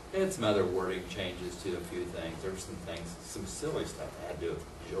sides. They had some other wording changes to a few things. There were some things, some silly stuff that had to do with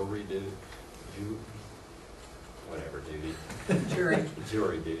jury duty, whatever duty.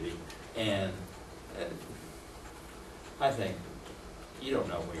 Jury duty. And I think you don't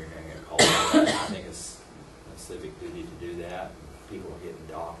know when you're going to get called for that. I think it's a civic duty to do that. People are getting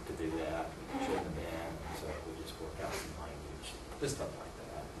docked to do that. Shouldn't have been. So we just work out some language, just stuff like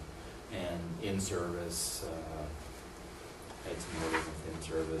that. And in service, had some wording within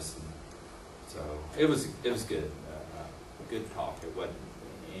service, and so it was good. Good talk. It wasn't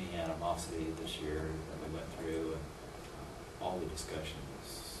any animosity this year that we went through, and all the discussion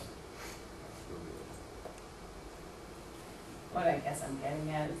was real good. What I guess I'm getting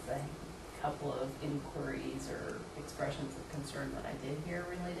at is a couple of inquiries or expressions of concern that I did hear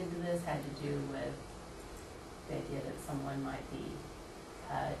related to this had to do with the idea that someone might be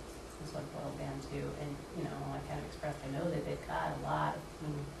cut, is what it boiled down to. And, you know, I kind of expressed, I know that they've got a lot,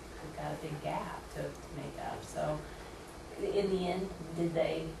 they've got a big gap to make up. So in the end, did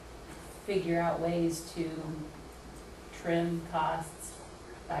they figure out ways to trim costs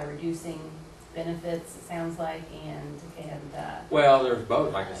by reducing benefits, it sounds like, and well, there's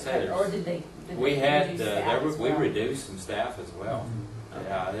both, like I said. Or did they? We had reduce we reduced some staff as well. Okay.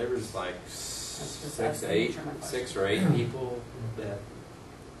 Yeah, there was like 6 or 8 people that.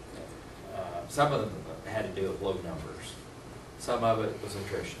 Some of them had to do with low numbers. Some of it was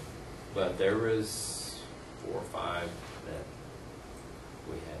attrition, but there was 4 or 5 that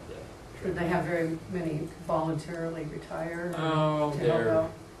we had to. Did they have very many voluntarily retire? Oh, to there. help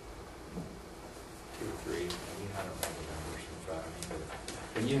out? 2 or 3. I don't remember the numbers in front of me, but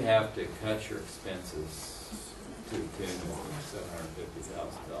when you have to cut your expenses to the tune of $750,000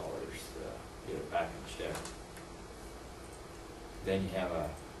 to get it back in check, then you have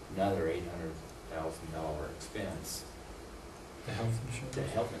another $800,000 expense. The health insurance? The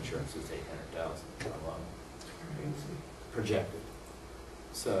health insurance is $800,000 alone, projected.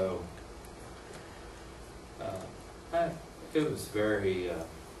 So it was very.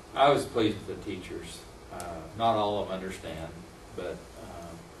 I was pleased with the teachers. Not all of them understand, but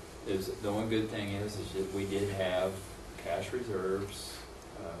the one good thing is that we did have cash reserves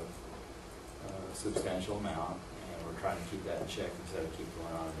of a substantial amount, and we're trying to keep that in check instead of keep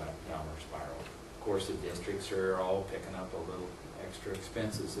going on a downward spiral. Of course, the districts are all picking up a little extra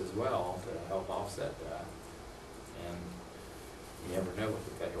expenses as well to help offset that. And you never know what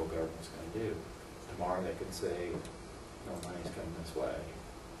the federal government's going to do. Tomorrow they could say, no money's coming this way.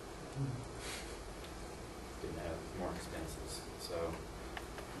 Didn't have more expenses. So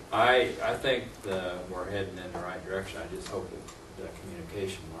I think we're heading in the right direction. I just hope that the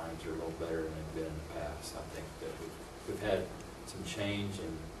communication lines are a little better than they've been in the past. I think that we've had some change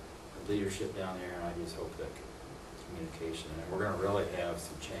in leadership down there, and I just hope that communication, and we're going to really have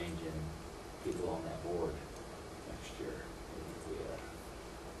some change in people on that board next year. We have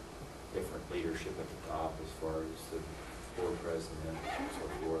different leadership at the top as far as the board president and so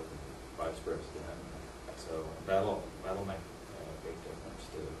forth, and vice president. So that'll make a big difference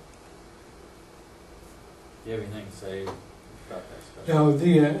too. Do you have anything to say about that stuff? No,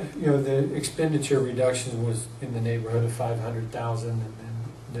 the expenditure reduction was in the neighborhood of $500,000, and then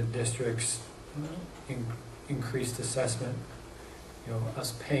the district's increased assessment,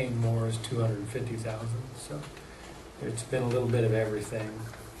 us paying more is $250,000. So it's been a little bit of everything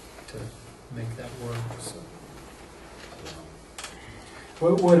to make that work. So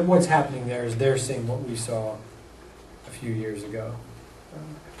what's happening there is they're seeing what we saw a few years ago.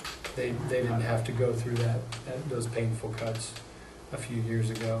 They didn't have to go through those painful cuts a few years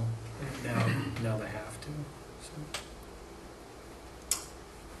ago, and now they have to. So.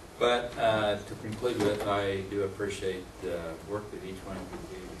 But to conclude with, I do appreciate the work that each one of you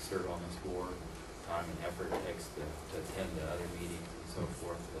do to serve on this board, time and effort it takes to attend the other meetings and so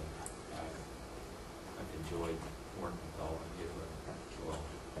forth. I've enjoyed working with all of you. Well,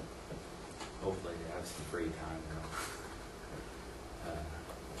 hopefully you have some free time now.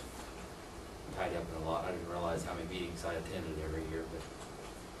 Tied up in a lot. I didn't realize how many meetings I attended every year, but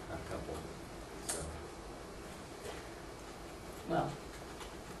a couple. So, Well,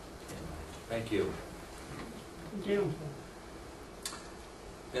 anyway, thank you. thank you.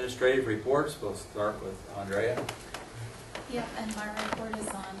 Administrative reports. We'll start with Andrea. Yep, and my report is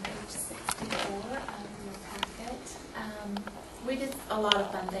on page 64 of your packet. We did a lot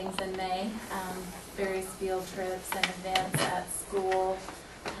of fun things in May, various field trips and events at school.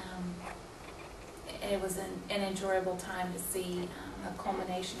 It was an enjoyable time to see a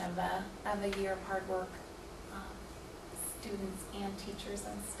culmination of a year of hard work, students and teachers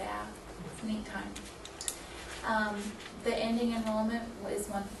and staff. It's a neat time. The ending enrollment is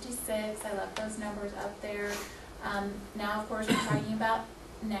 156. I left those numbers up there. Now, of course, we're talking about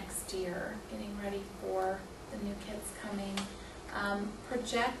next year, getting ready for the new kids coming.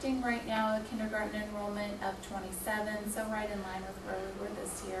 Projecting right now a kindergarten enrollment of 27, so right in line with where we were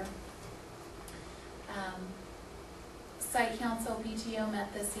this year. Site Council PTO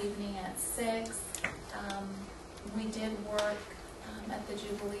met this evening at 6. We did work at the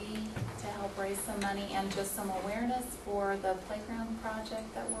Jubilee to help raise some money and just some awareness for the playground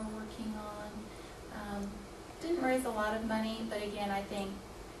project that we're working on. Didn't raise a lot of money, but again, I think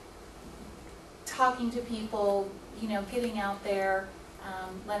talking to people, getting out there,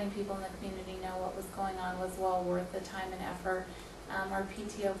 letting people in the community know what was going on was well worth the time and effort. Our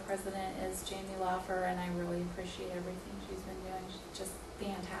PTO president is Jamie Loffer, and I really appreciate everything she's been doing. She's just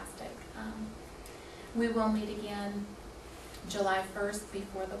fantastic. We will meet again July 1st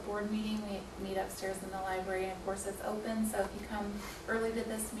before the board meeting. We meet upstairs in the library, and of course it's open, so if you come early to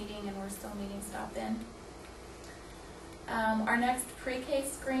this meeting and we're still meeting, stop in. Our next pre-K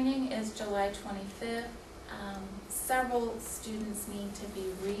screening is July 25th. Several students need to be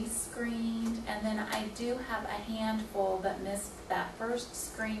re-screened, and then I do have a handful that missed that first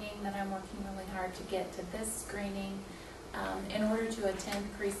screening that I'm working really hard to get to this screening. In order to attend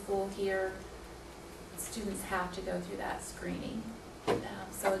preschool here, students have to go through that screening.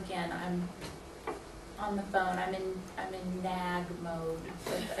 So again, I'm on the phone. I'm in nag mode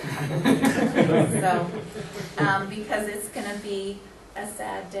with a couple of people. So because it's going to be a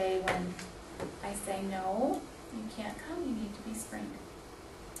sad day when I say no, you can't come. You need to be screened.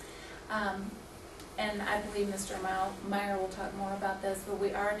 And I believe Mr. Meyer will talk more about this, but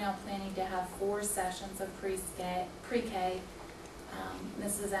we are now planning to have 4 sessions of pre-K.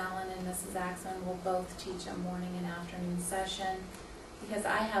 Mrs. Allen and Mrs. Axman will both teach a morning and afternoon session, because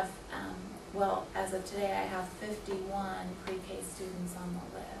I have, as of today, I have 51 pre-K students on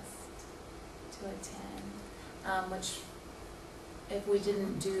the list to attend, which if we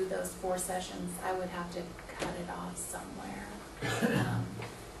didn't do those 4 sessions, I would have to cut it off somewhere.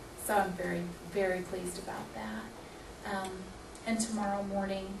 So I'm very, very pleased about that. And tomorrow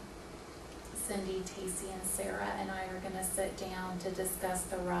morning, Cindy, Tacey, and Sarah and I are going to sit down to discuss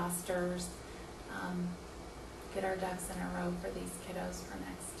the rosters, get our ducks in a row for these kiddos for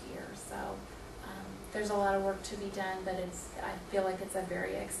next year. So there's a lot of work to be done, but I feel like it's a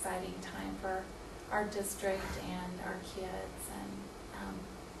very exciting time for our district and our kids, and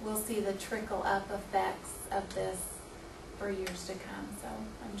we'll see the trickle up effects of this for years to come. So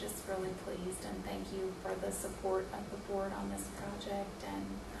I'm just really pleased, and thank you for the support of the board on this project, and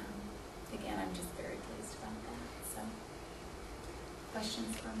again, I'm just very pleased about that. So,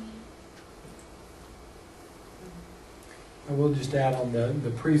 questions for me? I will just add on the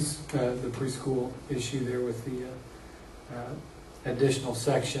preschool issue there with the additional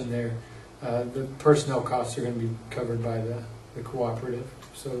section there. The personnel costs are going to be covered by the cooperative.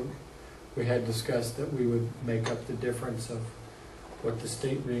 So we had discussed that we would make up the difference of what the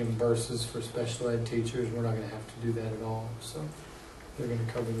state reimburses for special ed teachers. We're not going to have to do that at all. So they're going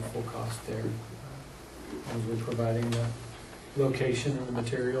to cover the full cost there, as we're providing the location and the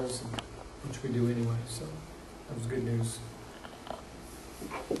materials, which we do anyway. So that was good news.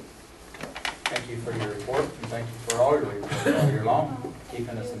 Thank you for your report, and thank you for all your reports all year long,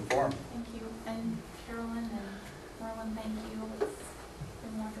 keeping us informed. Thank you, and Carolyn and Merlin, thank you. It's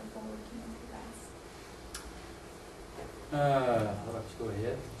been wonderful working with you guys. Let's go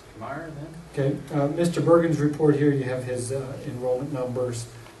ahead. Mr. Meyer, then. Okay, Mr. Bergen's report here, you have his enrollment numbers.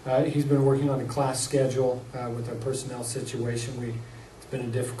 He's been working on a class schedule with our personnel situation. It's been a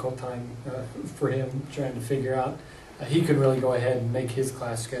difficult time for him trying to figure out. He could really go ahead and make his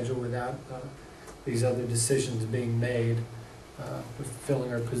class schedule without these other decisions being made with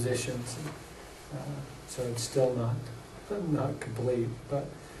filling our positions. So it's still not complete. But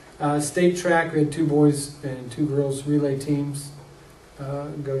state track, we had 2 boys and 2 girls relay teams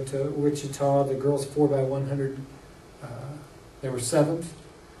go to Wichita. The girls 4x100, they were 7th.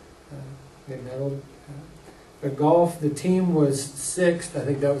 They medaled. But golf, the team was 6th. I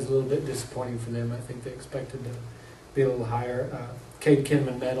think that was a little bit disappointing for them. I think they expected to be a little higher. Cade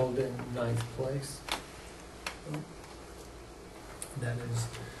Kinman medaled in 9th place. So that is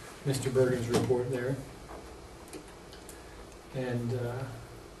Mr. Bergen's report there. And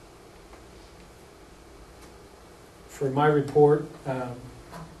for my report,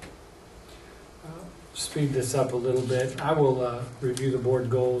 speed this up a little bit. I will review the board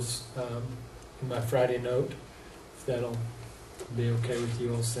goals in my Friday note. If that'll be okay with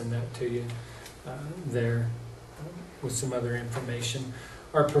you, I'll send that to you there with some other information.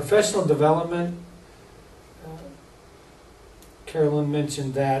 Our professional development, Carolyn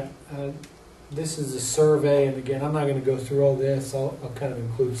mentioned that. This is a survey, and again, I'm not going to go through all this. I'll kind of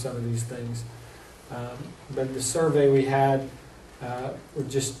include some of these things. But the survey we had, were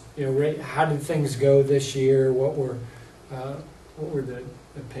just, how did things go this year? What were the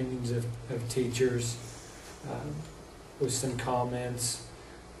opinions of teachers? With some comments.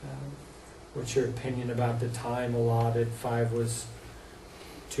 What's your opinion about the time allotted? 5 was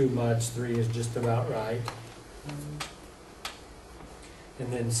too much, 3 is just about right.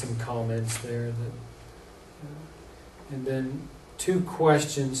 And then some comments there that, and then 2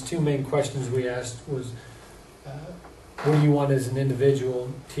 main questions we asked was, what do you want as an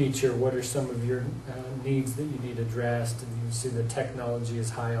individual teacher? What are some of your needs that you need addressed? And you can see the technology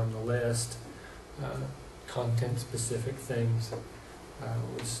is high on the list. Content-specific things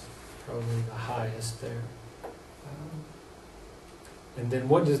was probably the highest there. And then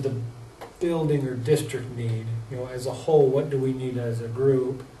what does the building or district need? As a whole, what do we need as a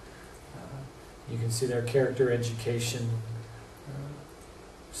group? You can see their character education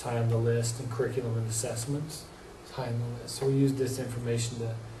is high on the list, and curriculum and assessments is high on the list. So we use this information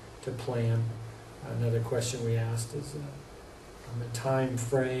to plan. Another question we asked is on the time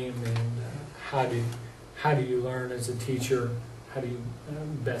frame and how do you learn as a teacher? How do you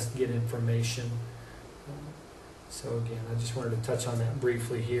best get information? So again, I just wanted to touch on that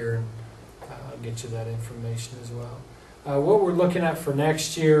briefly here, and I'll get you that information as well. What we're looking at for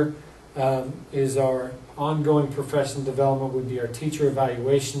next year is our ongoing professional development would be our teacher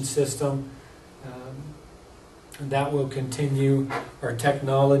evaluation system. That will continue. Our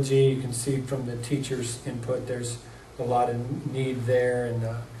technology, you can see from the teachers' input, there's a lot of need there, and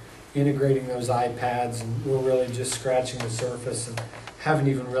integrating those iPads, and we're really just scratching the surface and haven't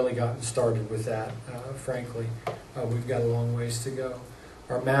even really gotten started with that, frankly. We've got a long ways to go.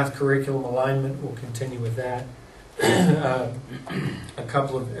 Our math curriculum alignment will continue with that. A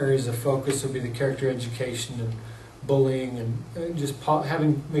couple of areas of focus will be the character education and bullying, and just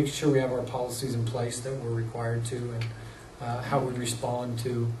making sure we have our policies in place that we're required to, and how we respond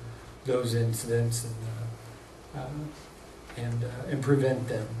to those incidents and prevent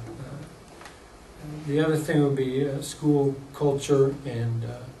them. The other thing would be school culture and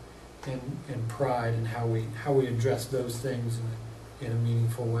pride, and how we address those things in a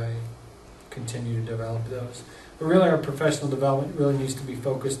meaningful way. Continue to develop those. But really, our professional development really needs to be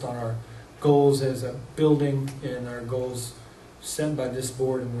focused on our goals as a building and our goals set by this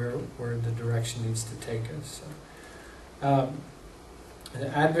board and where the direction needs to take us. So,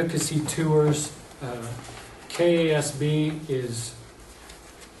 the advocacy tours, KASB is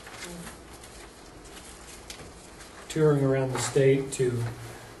touring around the state to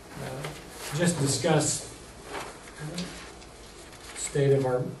just discuss state of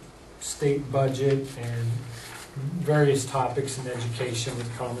our state budget and various topics in education with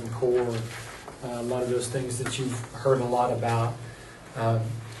Common Core, a lot of those things that you've heard a lot about. I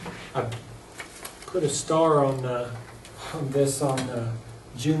put a star on this on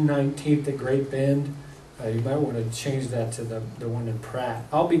June 19th at Great Bend. You might want to change that to the one in Pratt.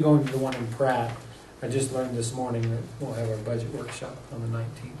 I'll be going to the one in Pratt. I just learned this morning that we'll have our budget workshop on the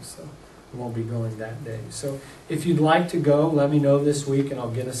 19th, so we won't be going that day. So if you'd like to go, let me know this week and I'll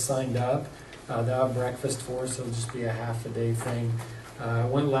get us signed up. They'll have breakfast for us. It'll just be a half-a-day thing. I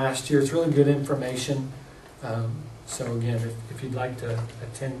went last year. It's really good information. So again, if you'd like to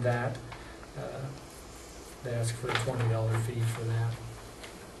attend that, they ask for a $20 fee for that.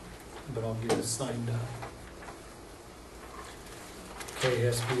 But I'll get it signed up.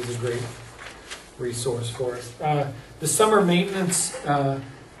 KSP is a great resource for us. The summer maintenance, our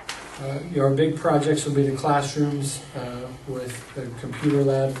big projects will be the classrooms with the computer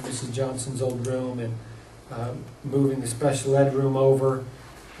lab, Mrs. Johnson's old room, and moving the special ed room over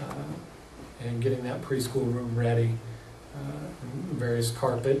and getting that preschool room ready. Various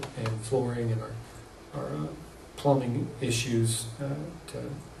carpet and flooring and our plumbing issues to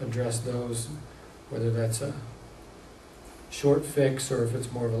address those, whether that's a short fix or if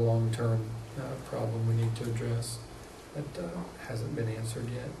it's more of a long-term problem we need to address that hasn't been answered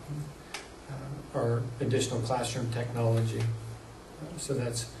yet. Our additional classroom technology. So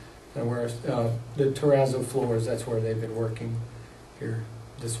that's where the terrazzo floors, that's where they've been working here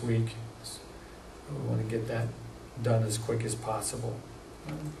this week. So we want to get that done as quick as possible.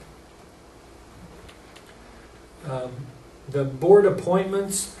 The board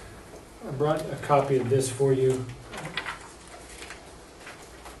appointments, I brought a copy of this for you.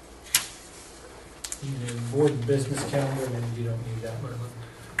 And board business calendar, and you don't need that, Merlin.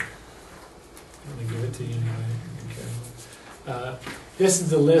 I'm going to give it to you anyway. Okay. This is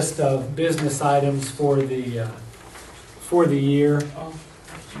the list of business items for the year.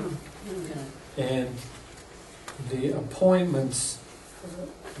 And the appointments,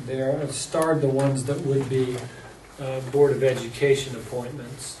 there are starred the ones that would be Board of Education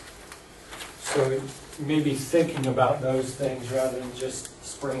appointments. So maybe thinking about those things rather than just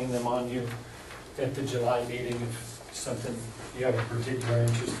springing them on you at the July meeting if something you have a particular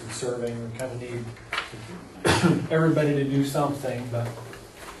interest in serving or kind of need everybody to do something. But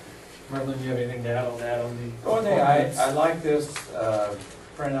Merlin, you have anything to add on that? One thing, I like this,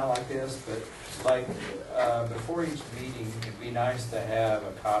 print out like this, but like before each meeting, it'd be nice to have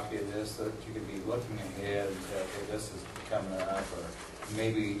a copy of this so that you could be looking ahead and say, okay, this is coming up, or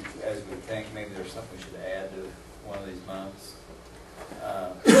maybe as we think, maybe there's something we should add to one of these months.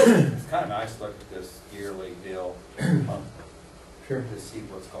 It's kind of nice to look at this yearly deal Sure. to see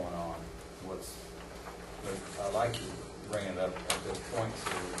what's going on. But I like to bring it up at this point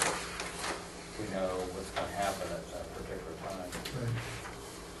so we know what's going to happen at a particular time. Right.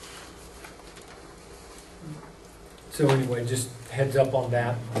 So anyway, just heads up on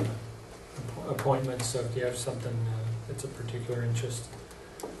that, appointments, so if you have something that's a particular interest,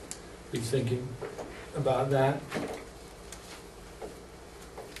 be thinking about that.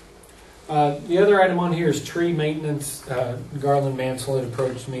 The other item on here is tree maintenance. Garland Mansell had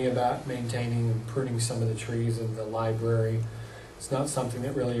approached me about maintaining and pruning some of the trees in the library. It's not something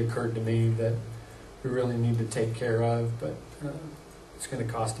that really occurred to me that we really need to take care of, but it's going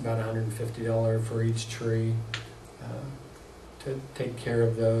to cost about $150 for each tree to take care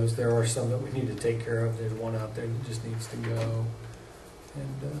of those. There are some that we need to take care of. There's one out there that just needs to go,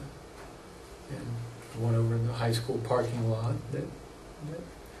 and one over in the high school parking lot that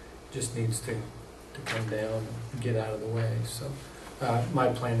just needs to come down and get out of the way. So my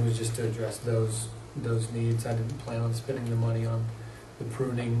plan was just to address those needs. I didn't plan on spending the money on the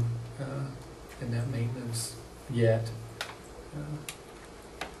pruning and that maintenance yet.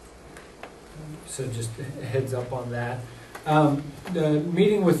 So just a heads up on that. The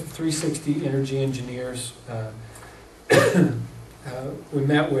meeting with 360 Energy Engineers, we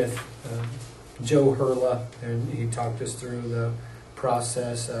met with Joe Hurla, and he talked us through the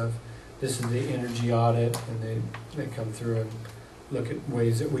process of this is the energy audit, and they come through and look at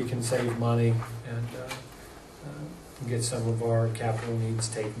ways that we can save money and get some of our capital needs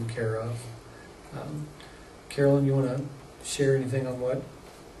taken care of. Carolyn, you want to share anything on what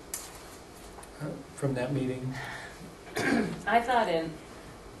from that meeting? I thought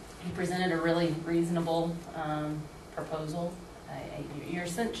he presented a really reasonable proposal.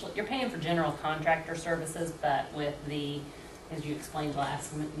 You're paying for general contractor services, but with as you explained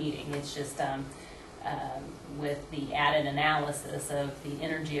last meeting, it's just with the added analysis of the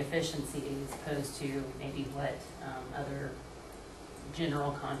energy efficiency as opposed to maybe what other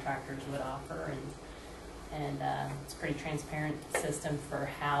general contractors would offer, and it's a pretty transparent system for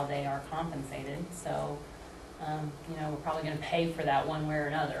how they are compensated. So we're probably going to pay for that one way or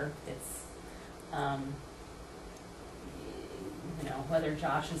another. It's whether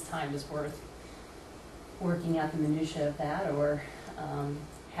Josh's time is worth working out the minutia of that, or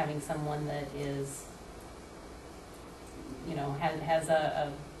having someone that is, has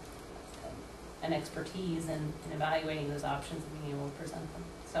a an expertise in evaluating those options and being able to present them.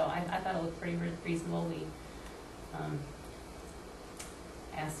 So I thought it looked pretty reasonable. We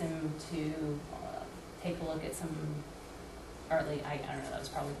asked him to take a look at some, or at least, I don't know, that was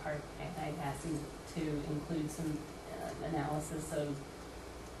probably part of it. I asked him to include some analysis of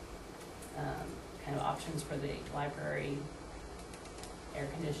kind of options for the library air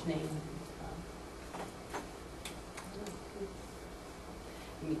conditioning.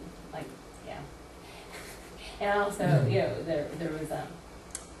 I mean, like, yeah. And also, you know, there was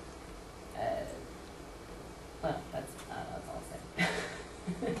well, that's all I'll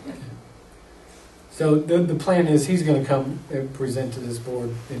say. So the plan is he's gonna come and present to this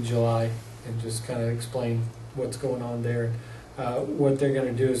board in July and just kind of explain what's going on there. What they're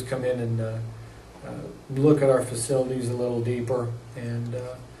gonna do is come in and look at our facilities a little deeper, and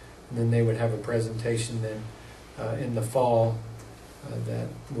then they would have a presentation then in the fall that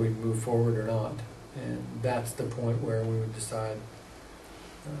we move forward or not. And that's the point where we would decide,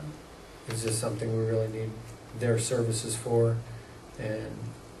 is this something we really need their services for? And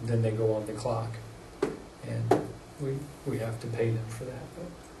then they go on the clock. And we have to pay them for that.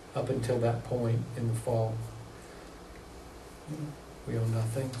 But up until that point in the fall, we owe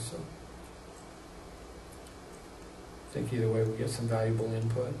nothing. So I think either way we get some valuable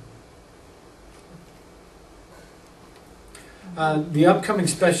input. The upcoming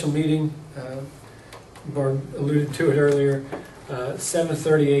special meeting, Barb alluded to it earlier,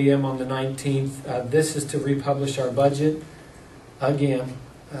 7:30 a.m. on the 19th. This is to republish our budget. Again,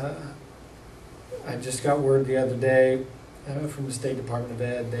 I just got word the other day from the State Department of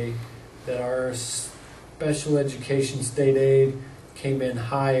Ed that our special education state aid came in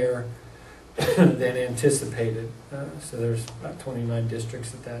higher than anticipated. So there's about 29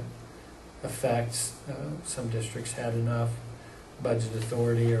 districts that affects. Some districts had enough budget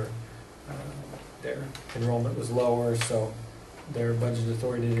authority, or their enrollment was lower, so their budget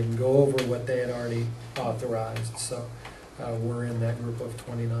authority didn't go over what they had already authorized. So we're in that group of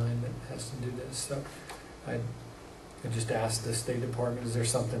 29 that has to do this. So I just asked the State Department, is there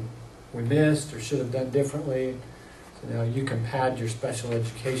something we missed or should have done differently? So now you can pad your special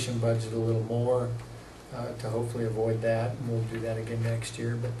education budget a little more to hopefully avoid that, and we'll do that again next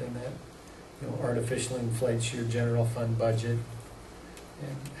year. But then that artificially inflates your general fund budget,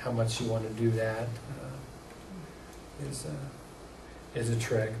 and how much you want to do that is a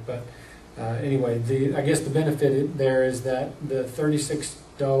trick. But anyway, I guess the benefit there is that the $36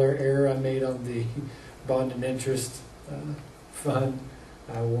 error I made on the bond and interest fund,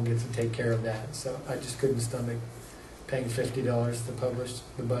 we'll get to take care of that. So I just couldn't stomach paying $50 to publish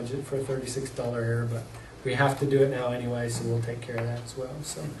the budget for a $36 error, but we have to do it now anyway, so we'll take care of that as well.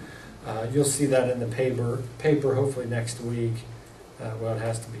 So you'll see that in the paper hopefully next week. Well, it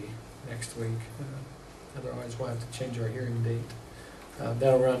has to be next week. Otherwise, we'll have to change our hearing date.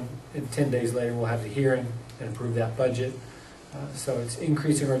 That'll run, and 10 days later, we'll have the hearing and approve that budget. So it's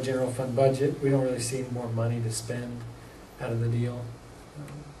increasing our general fund budget. We don't really see any more money to spend out of the deal.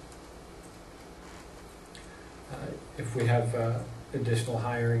 If we have additional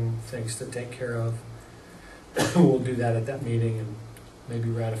hiring things to take care of, we'll do that at that meeting and maybe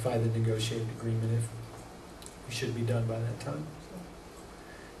ratify the negotiated agreement if we should be done by that time. So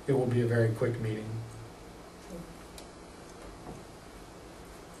it will be a very quick meeting.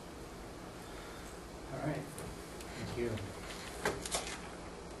 All right, thank you.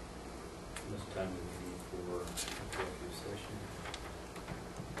 This time we need for executive session.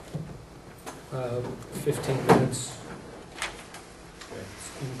 15 minutes. Okay.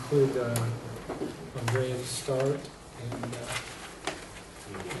 Include Andrea's start and the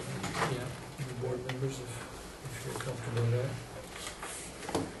board members if you're comfortable with that.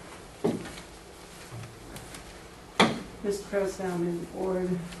 Mr. President, and the board,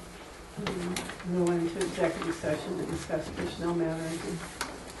 we'll go into executive session to discuss personnel matters and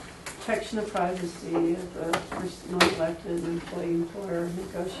protection of privacy of the personal elected employee-employer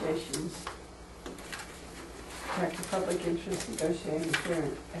negotiations. Protect the public interest negotiating a fair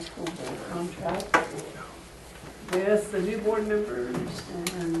and equitable contract with the new board members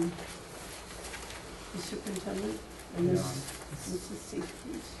and the superintendent and Mrs.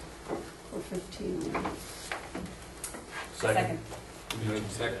 Seekers for 15 minutes. Second. Moving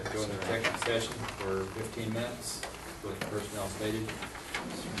second, go into executive session for 15 minutes with personnel stated.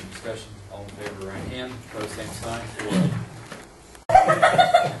 Any discussion, all in favor, right hand, pose same sign.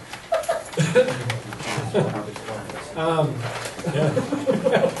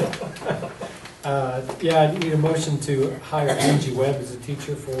 I need a motion to hire Angie Webb as a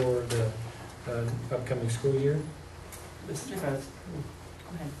teacher for the upcoming school year. Mr. President,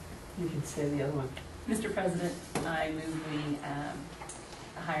 Go ahead. You can say the other one. Mr. President, I move we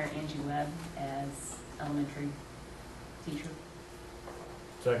hire Angie Webb as elementary teacher.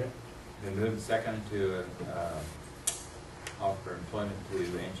 Second? Been moved and seconded to offer employment to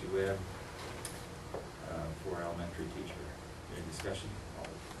Angie Webb for elementary teacher. Any discussion? All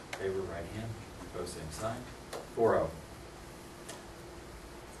in favor, right hand. Opposed, same sign. 4-0.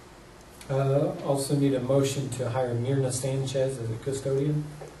 Also need a motion to hire Myrna Sanchez as a custodian.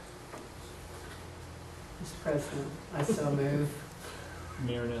 Mr. President, I so move.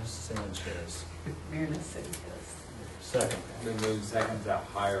 Myrna Sanchez. Myrna Sanchez. Second. Been moved and seconded to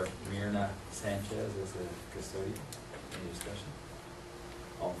hire Myrna Sanchez as a custodian. Any discussion?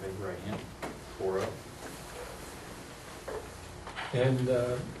 All in favor, right hand. 4-0. And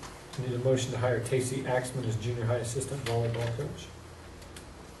need a motion to hire Casey Axman as junior high assistant volleyball coach.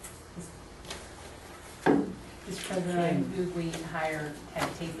 Mr. President, I move we have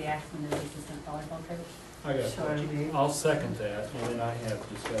Casey Axman as assistant volleyball coach. I got Shall I it. read? I'll second that, and then I have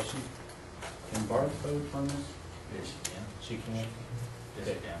discussion. Can Barb vote on this? Yes, you can. She can? Yes,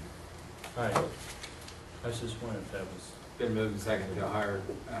 you can. All right. I was just wondering if that was. Been moved and seconded to hire.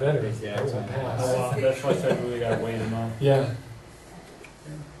 Better. Casey That won't Axman. pass. That's why I said we gotta wait a month. Yeah.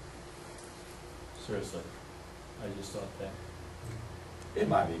 Seriously. I just thought that. It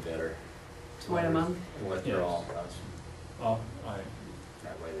might be better. To wait a month? To withdraw. Oh, all right,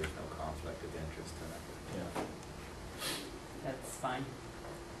 That way there's no conflict of interest in it. yeah. That's fine.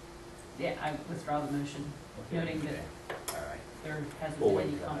 Yeah, I withdraw the motion, noting that All right. there hasn't We'll been wait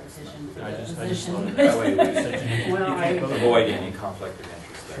any till next competition month. for I the just position. wanted That way we You Well, can't vote. avoid any conflict of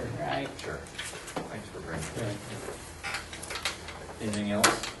interest there. Right. Sure. Thanks for bringing it up. Anything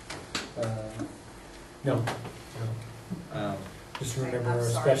else? No. Just remember our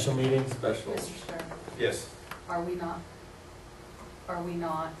special meeting. Special? Mr. Stern, Yes. are we not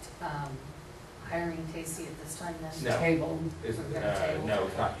hiring Casey at this time then? No. Table. Is, We're gonna table. no,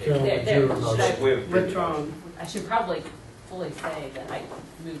 it's not Carol, tabled. There- do a motion. there- We've Withdrawn. I should probably fully say that I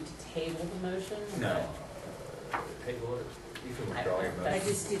moved to table the motion. No. Table it. You can withdraw your But I motion.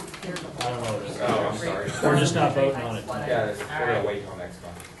 just didn't hear the. I don't know this. Oh, I'm sorry. We're just not voting on it That's what I- Yeah, we're All gonna right. wait till next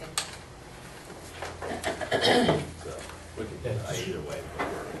month. So, we can, Yeah. either way.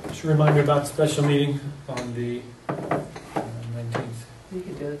 Just a reminder about the special meeting on the 19th. You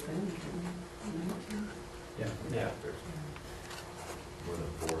could do it then. couldn't you? Yeah. Yeah. There's more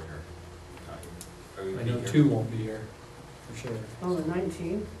than 4 here. Are we I gonna know be here? 2 won't be here, for sure. Oh, the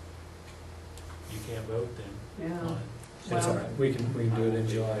 19th? You can't vote then. Yeah. Fine. It's all right. We can do it in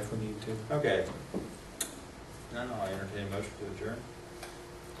July if we need to. Okay. No, I entertain a motion to adjourn.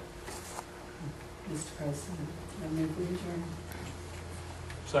 Mr. President, I move we adjourn.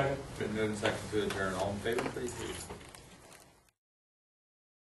 Second. Been moved and seconded to adjourn. All in favor, please.